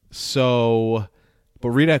 So, but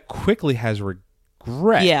Rita quickly has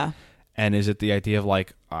regret. Yeah. And is it the idea of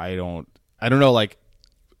like, I don't know, like,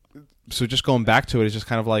 so just going back to it is just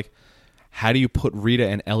kind of like, how do you put Rita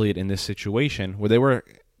and Elliot in this situation where they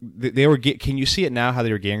were, can you see it now how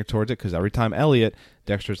they were getting towards it? Because every time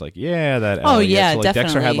Dexter's like, yeah, that Elliot. Oh, yeah, so, like, definitely.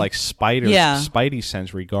 Dexter had like Spidey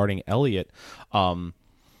sense regarding Elliot.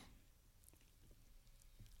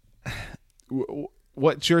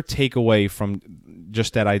 What's your takeaway from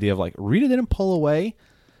just that idea of like, Rita didn't pull away,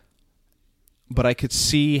 but I could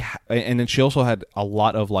see, and then she also had a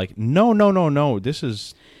lot of like, no, this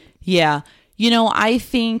is... Yeah. I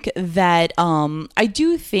think that I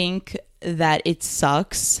do think that it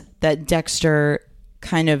sucks that Dexter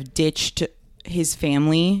kind of ditched his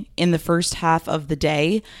family in the first half of the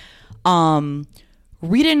day.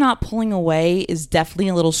 Rita not pulling away is definitely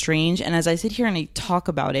a little strange. And as I sit here and I talk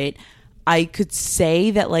about it, I could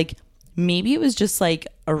say that like maybe it was just like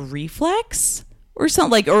a reflex or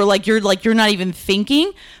something, like, or like you're not even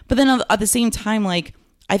thinking. But then at the same time, like,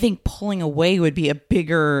 I think pulling away would be a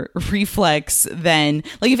bigger reflex than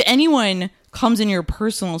like if anyone comes in your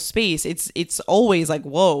personal space, it's always like,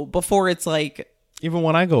 whoa, before it's like, even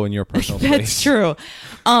when I go in your personal space. That's true.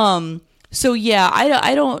 So yeah,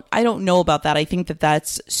 I don't know about that. I think that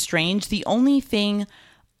that's strange. The only thing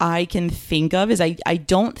I can think of is I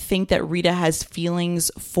don't think that Rita has feelings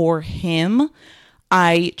for him.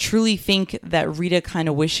 I truly think that Rita kind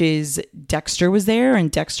of wishes Dexter was there and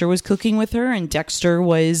Dexter was cooking with her and Dexter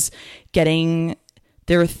was getting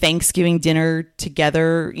their Thanksgiving dinner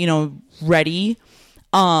together, ready.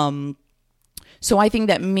 So I think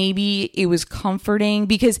that maybe it was comforting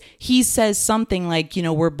because he says something like,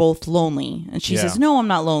 we're both lonely. And she says, no, I'm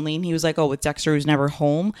not lonely. And he was like, oh, with Dexter who's never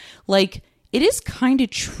home. Like, it is kind of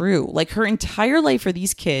true. Like, her entire life are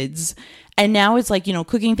these kids. And now it's like,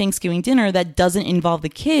 cooking Thanksgiving dinner that doesn't involve the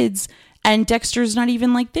kids. And Dexter's not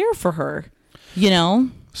even like there for her,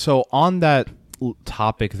 So on that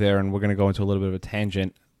topic there, and we're going to go into a little bit of a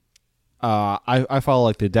tangent. I follow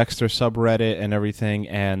like the Dexter subreddit and everything.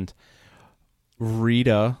 And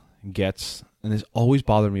Rita gets, and this always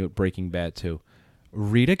bothered me with Breaking Bad too.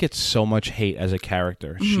 Rita gets so much hate as a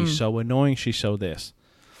character. She's so annoying. She's so this.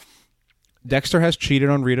 Dexter has cheated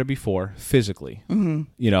on Rita before, physically.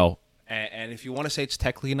 You know, and if you want to say it's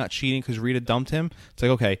technically not cheating because Rita dumped him, it's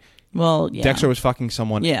like, okay, Well, yeah. Dexter was fucking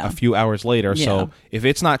someone a few hours later. Yeah. So if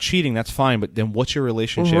it's not cheating, that's fine. But then what's your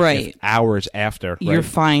relationship Right. if hours after? You're right?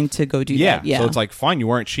 fine to go do that. Yeah. So it's like, fine, you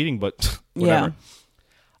weren't cheating, but whatever.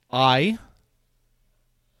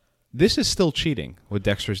 This is still cheating, what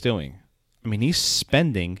Dexter's doing. I mean, he's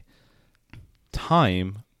spending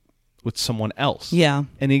time with someone else. Yeah.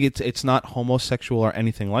 And it's not homosexual or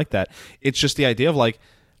anything like that. It's just the idea of like,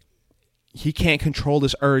 he can't control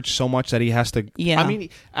this urge so much that he has to. Yeah. I mean,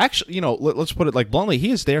 actually, you know, let's put it like bluntly, he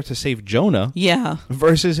is there to save Jonah. Yeah.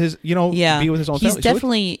 Versus his, you know, be with his own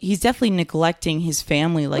family. He's definitely neglecting his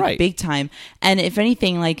family, like, Right. big time. And if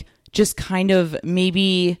anything, like, just kind of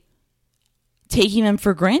maybe taking them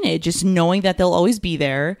for granted, just knowing that they'll always be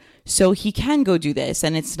there, so he can go do this,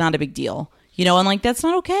 and it's not a big deal, you know. And like, that's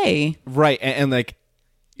not okay. Right. And like,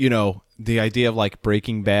 you know, the idea of like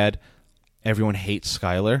Breaking Bad, everyone hates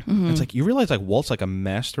Skyler. It's like, you realize like Walt's like a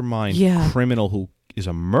mastermind criminal who is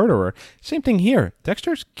a murderer. Same thing here.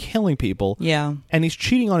 Dexter's killing people. Yeah. And he's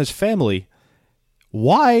cheating on his family.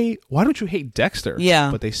 Why don't you hate Dexter? Yeah.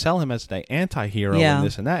 But they sell him as the anti-hero Yeah. and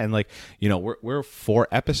this and that. And like, you know, we're 4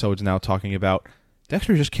 episodes now talking about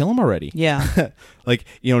Dexter, just kill him already. Yeah. Like,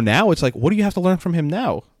 you know, now it's like, what do you have to learn from him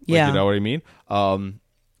now? Like, Yeah. You know what I mean?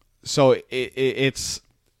 So it's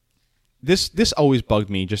this always bugged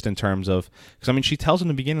me just in terms of, because I mean, she tells in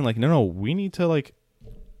the beginning, like, no, we need to like,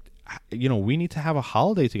 you know, we need to have a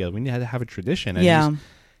holiday together. We need to have a tradition. And Yeah.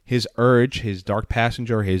 his urge, his dark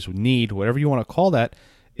passenger, his need, whatever you want to call that,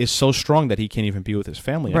 is so strong that he can't even be with his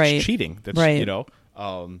family. That's Right. cheating. That's, Right. you know.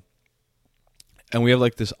 And we have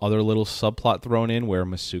like this other little subplot thrown in where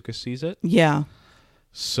Masuka sees it. Yeah.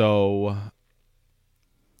 So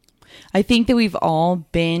I think that we've all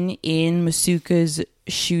been in Masuka's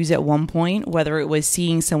shoes at one point, whether it was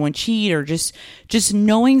seeing someone cheat or just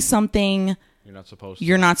knowing something you're not supposed to.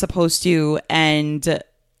 you're not supposed to, and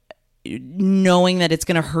knowing that it's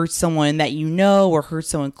going to hurt someone that you know or hurt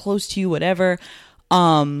someone close to you, whatever.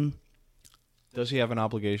 Does he have an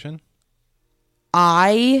obligation?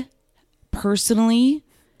 I personally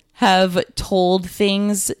have told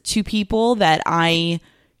things to people that I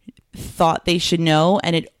thought they should know,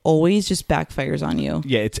 and it always just backfires on you.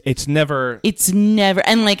 Yeah, it's never. It's never,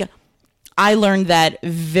 and like, I learned that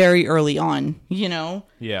very early on, you know?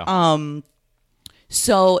 Yeah.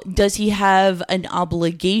 So does he have an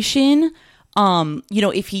obligation? You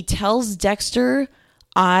know, if he tells Dexter,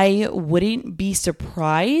 I wouldn't be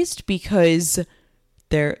surprised, because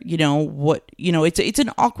there, you know, what, you know, it's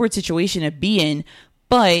an awkward situation to be in,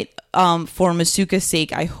 but for Masuka's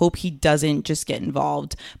sake, I hope he doesn't just get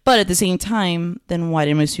involved. But at the same time, then why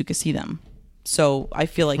did Masuka see them? So I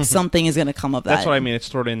feel like something is going to come of that. That's what I mean. It's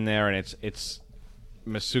thrown in there, and it's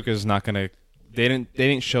Masuka's not going to. They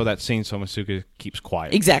didn't show that scene, so Masuka keeps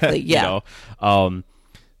quiet. Exactly. Yeah. You know?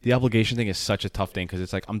 The obligation thing is such a tough thing, because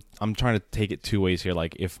it's like I'm trying to take it 2 ways here.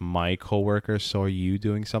 Like, if my coworker saw you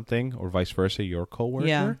doing something, or vice versa, your coworker,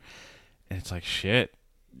 Yeah. and it's like, shit,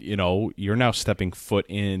 you know, you're now stepping foot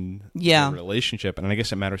in Yeah. the relationship, and I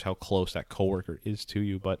guess it matters how close that coworker is to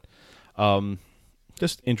you, but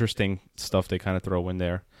just interesting stuff they kind of throw in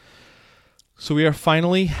there. So we are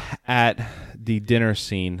finally at the dinner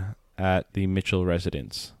scene at the Mitchell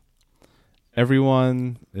residence.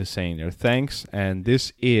 Everyone is saying their thanks, and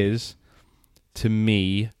this is, to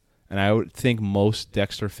me, and I would think most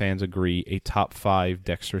Dexter fans agree, a top 5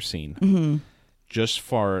 Dexter scene. Mm-hmm. Just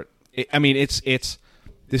for, I mean, it's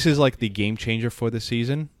this is like the game changer for the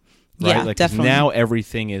season, right? Yeah, like, 'cause definitely. now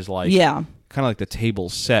everything is like, Yeah. kind of like the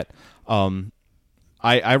table's set.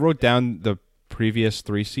 I wrote down the previous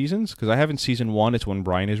 3 seasons, because I have in season 1, it's when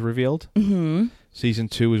Brian is revealed. Mm-hmm. Season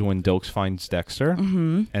 2 is when Dokes finds Dexter.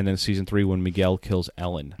 Mm-hmm. And then season 3 when Miguel kills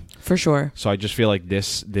Ellen. For sure. So I just feel like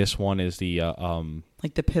this one is the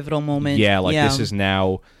Like the pivotal moment. yeah, like this is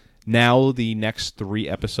now the next 3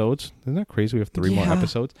 episodes. Isn't that crazy? We have 3 more Yeah.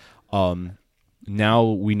 episodes. Now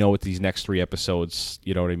we know what these next 3 episodes,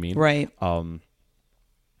 you know what I mean? Right.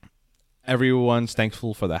 Everyone's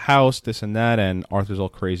thankful for the house, this and that, and Arthur's all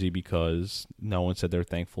crazy because no one said they're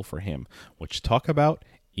thankful for him. Which, talk about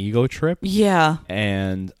ego trip. Yeah.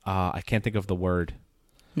 And I can't think of the word.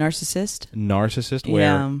 Narcissist. Narcissist, where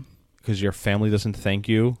Yeah. because your family doesn't thank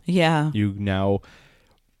you, Yeah. you now.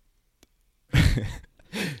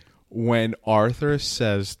 When Arthur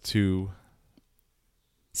says to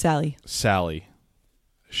Sally, Sally,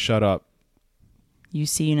 "Shut up," you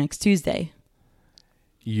see you next Tuesday.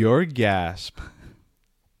 your gasp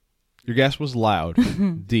Your gasp was loud,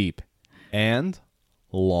 deep, and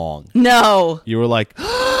long. No. You were like,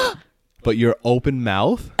 but your open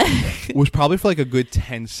mouth was probably for like a good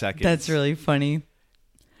 10 seconds. That's really funny.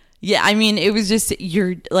 Yeah, I mean, it was just,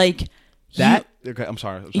 you're like... That... okay, I'm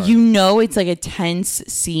sorry. You know it's like a tense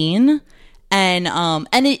scene. And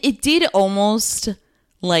it did almost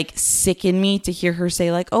like sicken me to hear her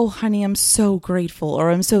say like, oh, honey, I'm so grateful,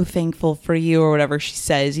 or I'm so thankful for you, or whatever she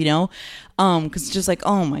says, you know? Because it's just like,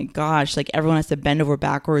 oh my gosh, like everyone has to bend over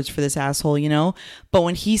backwards for this asshole, you know? But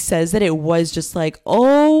when he says that, it was just like,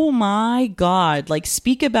 oh my God, like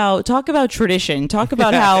talk about tradition, talk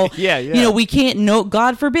about how, yeah. you know, we can't, no,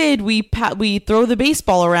 God forbid, we throw the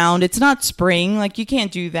baseball around. It's not spring. Like you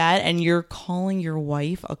can't do that. And you're calling your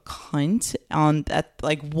wife a cunt on that,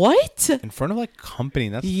 like what? In front of like company.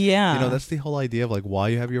 That's, yeah. You know, that's the whole idea of like why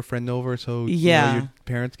you have your friend over so yeah. you know, your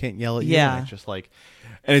parents can't yell at you. Yeah. And it's just like,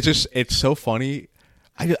 and it's so funny.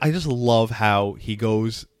 I just love how he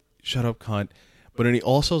goes, shut up, cunt. But then he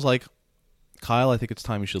also is like, Kyle, I think it's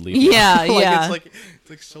time you should leave. Yeah, like, yeah. It's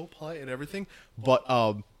like so polite and everything. But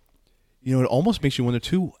you know, it almost makes you wonder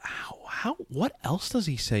too. How? What else does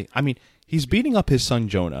he say? I mean, he's beating up his son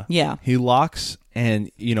Jonah. Yeah. He locks,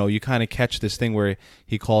 and you know, you kind of catch this thing where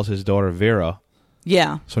he calls his daughter Vera.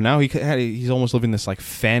 Yeah. So now he's almost living this like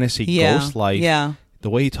fantasy ghost life. Yeah. The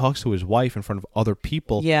way he talks to his wife in front of other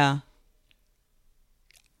people. Yeah.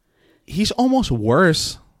 He's almost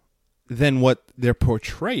worse than what they're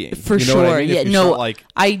portraying. For you know sure. what I mean? Yeah. If you No, start, like,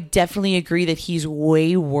 I definitely agree that he's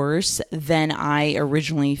way worse than I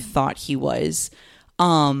originally thought he was.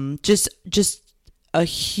 Just a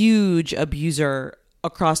huge abuser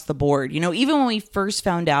across the board. You know, even when we first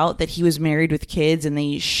found out that he was married with kids and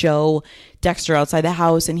they show Dexter outside the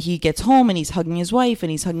house and he gets home and he's hugging his wife and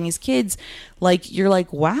he's hugging his kids, like, you're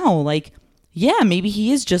like, wow, like, yeah, maybe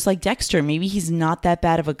he is just like Dexter. Maybe he's not that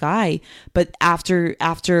bad of a guy. But after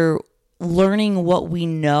learning what we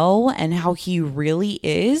know and how he really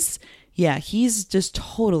is, yeah, he's just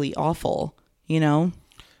totally awful, you know?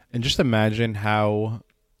 and just imagine how,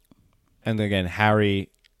 and again, Harry,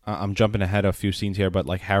 I'm jumping ahead a few scenes here, but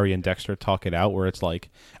like Harry and Dexter talk it out where it's like,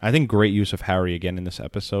 I think great use of Harry again in this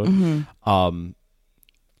episode. Mm-hmm.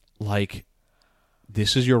 Like,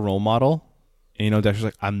 this is your role model. And, you know, Dexter's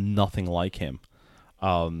like, I'm nothing like him.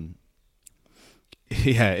 Yeah,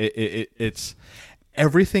 it's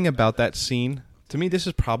everything about that scene. To me, this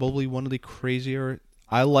is probably one of the crazier.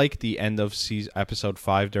 I like the end of episode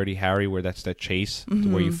 5, Dirty Harry, where that's that chase,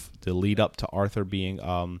 where the lead up to Arthur being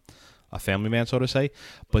a family man, so to say.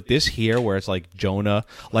 But this here, where it's like Jonah,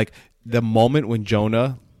 like the moment when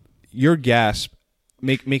Jonah, your gasp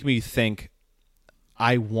make me think,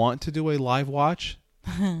 I want to do a live watch.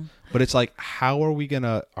 But it's like, how are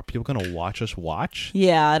people gonna watch us watch?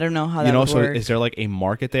 Yeah, I don't know how that would so work. is there like a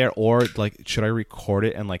market there, or like should I record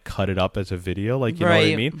it and like cut it up as a video? Like, you know what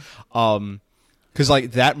I mean? Because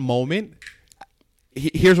like that moment,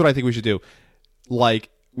 here's what I think we should do. Like,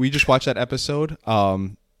 we just watched that episode.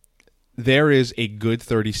 There is a good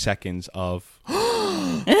 30 seconds of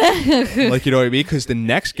like, you know what I mean? Because the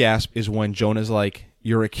next gasp is when Jonah's like,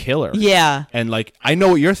 "You're a killer." Yeah. And like, I know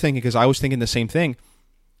what you're thinking because I was thinking the same thing.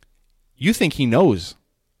 You think he knows,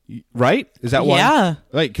 right? Is that one? Yeah.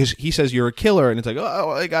 Right, because he says you're a killer, and it's like,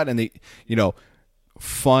 oh my God. And they, you know,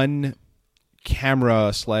 fun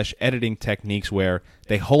camera / editing techniques where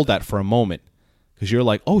they hold that for a moment. Because you're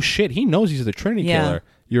like, oh shit, he knows he's the Trinity killer.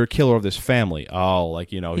 You're a killer of this family. Oh,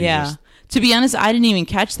 like, you know. Yeah. To be honest, I didn't even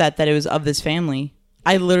catch that it was of this family.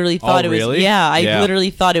 I literally thought really? it was. Yeah, I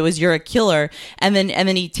literally thought it was you're a killer, and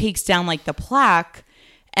then he takes down like the plaque,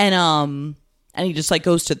 and he just like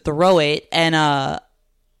goes to throw it, and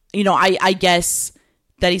you know, I guess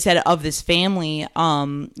that he said of this family,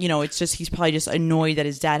 you know, it's just he's probably just annoyed that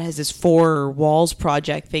his dad has this 4 walls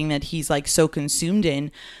project thing that he's like so consumed in,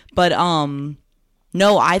 but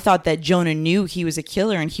no, I thought that Jonah knew he was a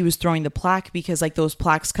killer and he was throwing the plaque because like those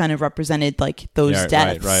plaques kind of represented like those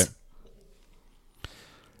deaths. Right.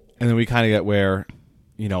 And then we kind of get where,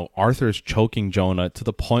 you know, Arthur's choking Jonah to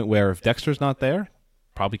the point where if Dexter's not there,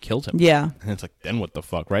 probably kills him. Yeah. And it's like, then what the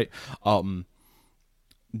fuck, right?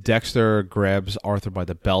 Dexter grabs Arthur by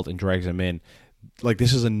the belt and drags him in. Like,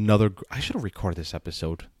 this is another... I should have recorded this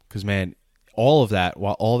episode. Because, man, all of that,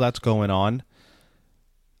 while all that's going on,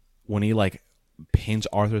 when he, like, pins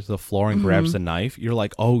Arthur to the floor and grabs the knife, you're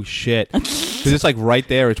like, oh, shit. Because it's like right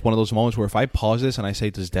there, it's one of those moments where if I pause this and I say,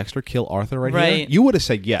 does Dexter kill Arthur here? You would have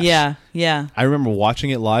said yes. Yeah. I remember watching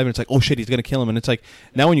it live and it's like, oh shit, he's going to kill him. And it's like,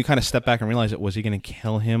 now when you kind of step back and realize it, was he going to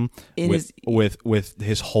kill him with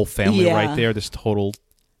his whole family right there, this total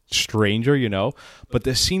stranger, you know? But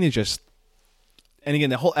the scene is just, And again,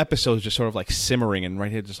 the whole episode is just sort of like simmering, and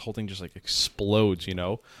right here, this whole thing just like explodes, you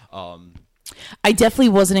know? I definitely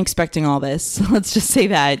wasn't expecting all this. Let's just say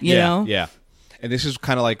that, you know? Yeah. And this is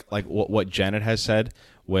kind of like what Janet has said,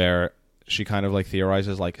 where she kind of like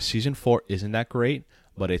theorizes like season 4 isn't that great,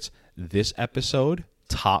 but it's this episode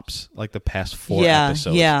tops like the past 4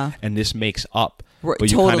 episodes. Yeah. And this makes up.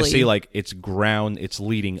 But you kind of totally. see like it's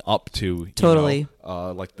leading up to, you Totally.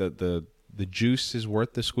 know, like the juice is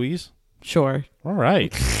worth the squeeze. Sure. All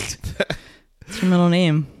right. It's your middle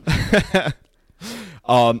name.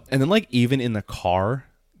 And then like even in the car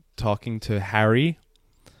talking to Harry,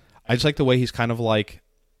 I just like the way he's kind of like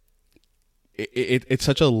it's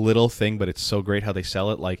such a little thing, but it's so great how they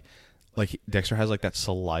sell it. Like Dexter has like that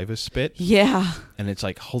saliva spit, Yeah. and it's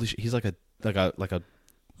like holy shit, he's like a Like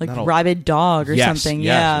not a- rabid dog or something.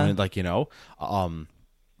 Yeah. And like, you know,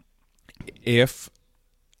 if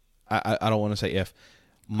I don't want to say if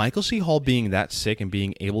Michael C. Hall being that sick and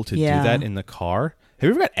being able to do that in the car. Have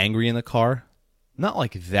you ever got angry in the car? Not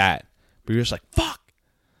like that, but you're just like, fuck.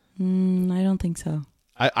 I don't think so.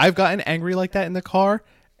 I've gotten angry like that in the car,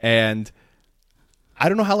 and I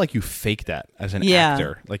don't know how like you fake that as an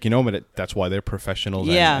actor, like, you know, but that's why they're professionals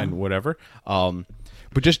and whatever. But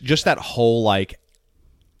just that whole like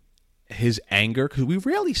his anger, because we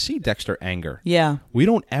rarely see Dexter anger. Yeah. We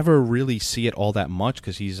don't ever really see it all that much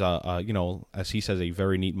because he's you know, as he says, a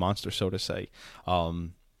very neat monster, so to say.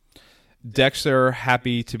 Dexter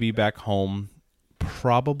happy to be back home.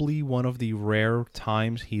 Probably one of the rare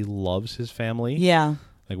times he loves his family. Yeah.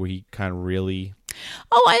 Like where he kind of really...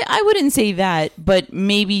 Oh, I wouldn't say that, but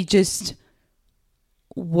maybe just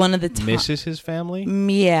one of the times. misses his family?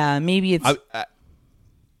 Yeah, maybe it's...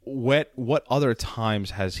 What other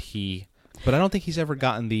times has he... But I don't think he's ever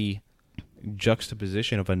gotten the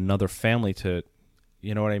juxtaposition of another family to...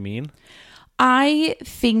 You know what I mean? I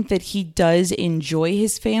think that he does enjoy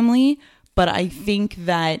his family, but I think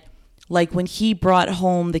that like when he brought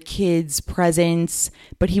home the kids' presents,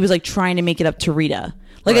 but he was like trying to make it up to Rita.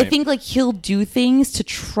 Like I Right. think like he'll do things to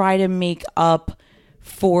try to make up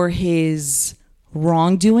for his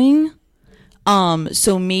wrongdoing.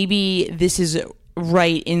 So maybe this is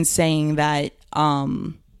right in saying that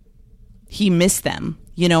he missed them,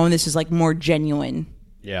 you know, and this is like more genuine.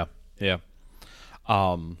 Yeah.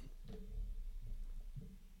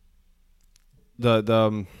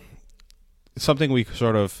 The something we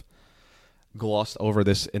sort of glossed over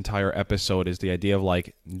this entire episode is the idea of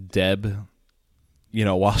like Deb, you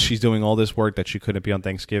know, while she's doing all this work that she couldn't be on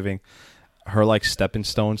Thanksgiving, her like stepping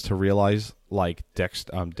stones to realize like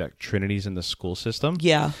Trinity's in the school system.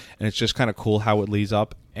 Yeah. And it's just kind of cool how it leads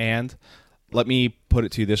up. And let me put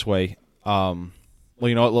it to you this way. Well,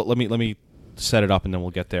 you know what? Let me set it up and then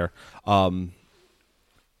we'll get there.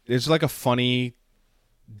 There's like a funny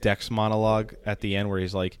Dex monologue at the end where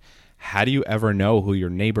he's like, how do you ever know who your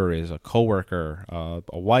neighbor is? A coworker,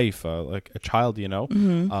 a wife, like a child, you know?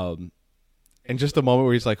 Mm-hmm. And just the moment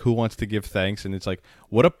where he's like, who wants to give thanks? And it's like,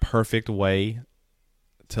 what a perfect way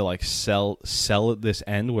to like sell this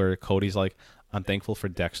end where Cody's like, I'm thankful for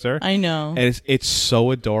Dexter. I know. And it's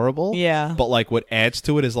so adorable. Yeah. But like what adds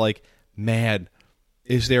to it is like, man,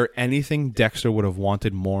 is there anything Dexter would have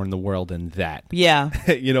wanted more in the world than that? Yeah.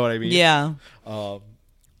 You know what I mean? Yeah.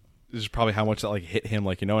 This is probably how much that like hit him,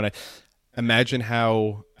 like, you know, and I imagine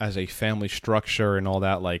how as a family structure and all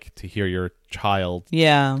that, like to hear your child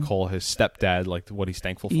Yeah. call his stepdad like what he's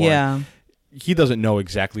thankful for. Yeah. He doesn't know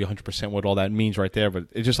exactly 100% what all that means right there, but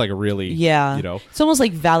it's just like a really, Yeah. you know. It's almost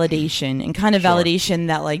like validation and kind of Sure. validation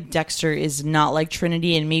that like Dexter is not like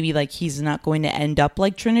Trinity and maybe like he's not going to end up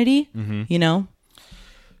like Trinity, you know?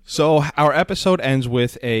 So our episode ends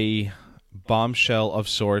with a bombshell of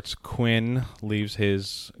sorts. Quinn leaves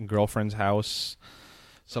his girlfriend's house.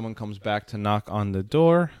 Someone comes back to knock on the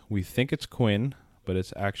door. We think it's Quinn, but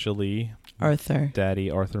it's actually Arthur. Daddy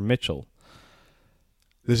Arthur Mitchell.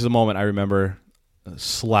 This is a moment I remember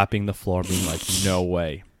slapping the floor, being like, no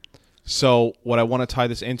way. So what I want to tie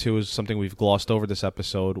this into is something we've glossed over this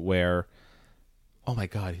episode where, oh my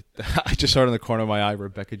God, I just saw it in the corner of my eye.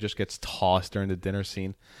 Rebecca just gets tossed during the dinner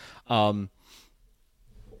scene.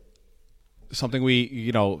 Something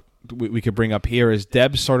we could bring up here is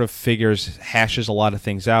Deb sort of hashes a lot of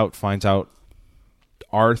things out, finds out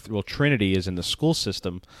Trinity is in the school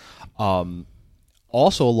system.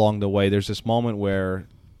 Also along the way, there's this moment where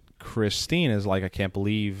Christine is like, I can't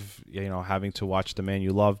believe, you know, having to watch the man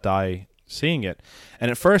you love die, seeing it.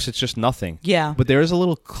 And at first it's just nothing. Yeah. But there is a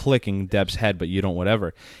little click in Deb's head, but you don't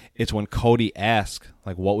whatever. It's when Cody asks,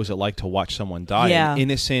 like, what was it like to watch someone die? Yeah. An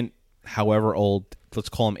innocent, however old, let's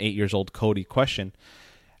call him 8 years old, Cody question.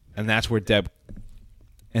 And that's where Deb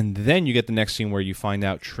And then you get the next scene where you find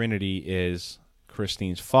out Trinity is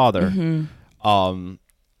Christine's father. Mm-hmm.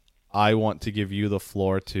 I want to give you the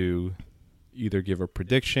floor to either give a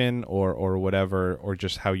prediction or whatever, or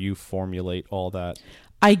just how you formulate all that.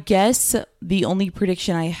 I guess the only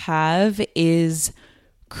prediction I have is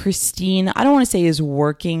Christine, I don't want to say is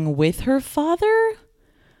working with her father,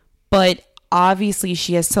 but obviously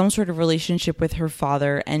she has some sort of relationship with her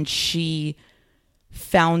father, and she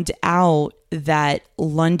found out that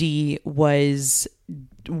Lundy was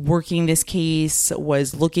working this case,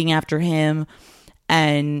 was looking after him.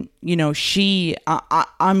 And, you know,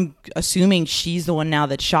 I'm assuming she's the one now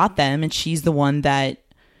that shot them, and she's the one that,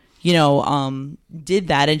 you know, did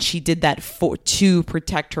that. And she did that to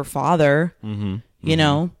protect her father, you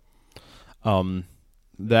know?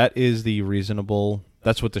 That is the reasonable,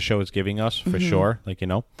 that's what the show is giving us for sure. Like, you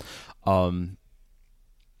know,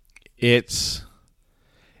 it's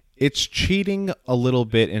cheating a little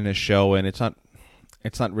bit in a show, and it's not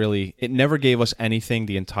really, it never gave us anything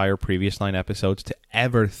the entire previous 9 episodes to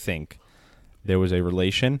ever think there was a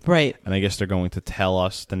relation. Right. And I guess they're going to tell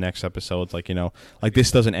us the next episodes, like, you know, like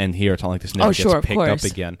this doesn't end here. It's not like this never gets picked up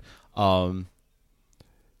again.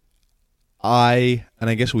 I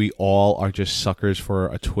guess we all are just suckers for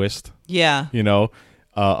a twist. Yeah. You know,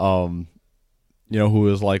 who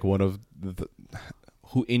is like one of the,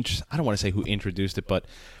 I don't want to say who introduced it, but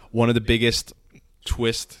one of the biggest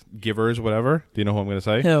twist givers, whatever. Do you know who I'm going to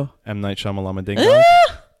say? Who? M. Night Shyamalan Ding Dong.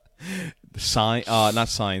 Not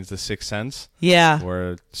Signs, The Sixth Sense. Yeah.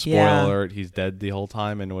 Where, spoiler alert, he's dead the whole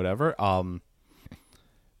time and whatever.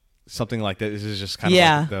 Something like that. This is just kind of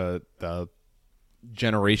like the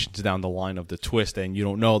generations down the line of the twist, and you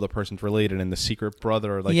don't know the person's related and the secret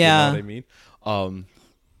brother, like, you know what I mean?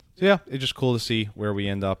 So yeah, it's just cool to see where we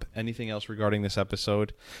end up. Anything else regarding this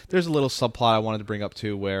episode? There's a little subplot I wanted to bring up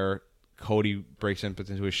too, where Cody breaks into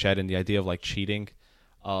his shed, and the idea of like cheating.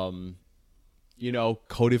 You know,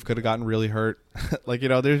 Cody could have gotten really hurt. Like, you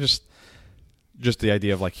know, there's just the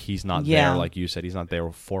idea of like he's not there, like you said, he's not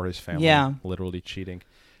there for his family. Yeah, literally cheating.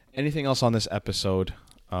 Anything else on this episode?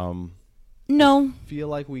 No. I feel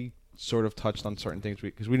like we sort of touched on certain things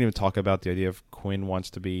because we didn't even talk about the idea of Quinn wants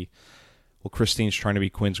to be. Well, Christine's trying to be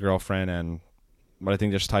Quinn's girlfriend, but I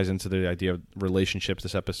think this ties into the idea of relationships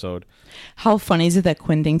this episode. How funny is it that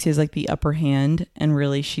Quinn thinks he's like the upper hand, and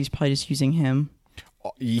really she's probably just using him?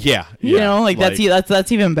 Yeah. You know, like that's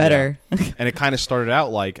even better. Yeah. And it kind of started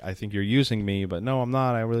out like, I think you're using me, but no, I'm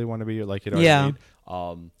not. I really want to be like, you know what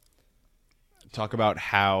I mean? Talk about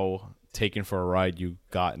how taken for a ride you've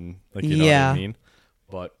gotten, like, you know what I mean?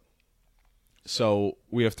 But so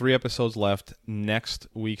we have 3 episodes left. Next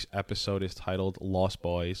week's episode is titled Lost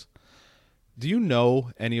Boys. Do you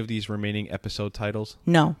know any of these remaining episode titles?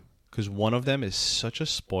 No. Because one of them is such a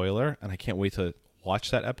spoiler, and I can't wait to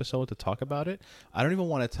watch that episode to talk about it. I don't even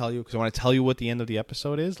want to tell you, because I want to tell you what the end of the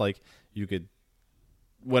episode is. Like, you could,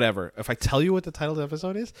 whatever. If I tell you what the title of the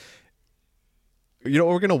episode is, you know,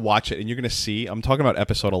 we're going to watch it, and you're going to see. I'm talking about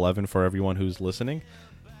episode 11 for everyone who's listening.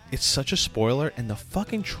 It's such a spoiler, and the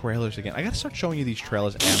fucking trailers again. I got to start showing you these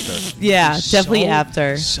trailers after. Yeah, definitely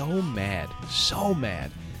after. So mad. So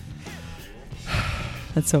mad.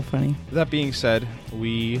 That's so funny. That being said,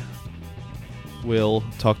 we will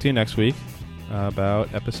talk to you next week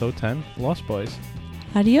about episode 10, Lost Boys.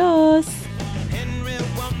 Adios.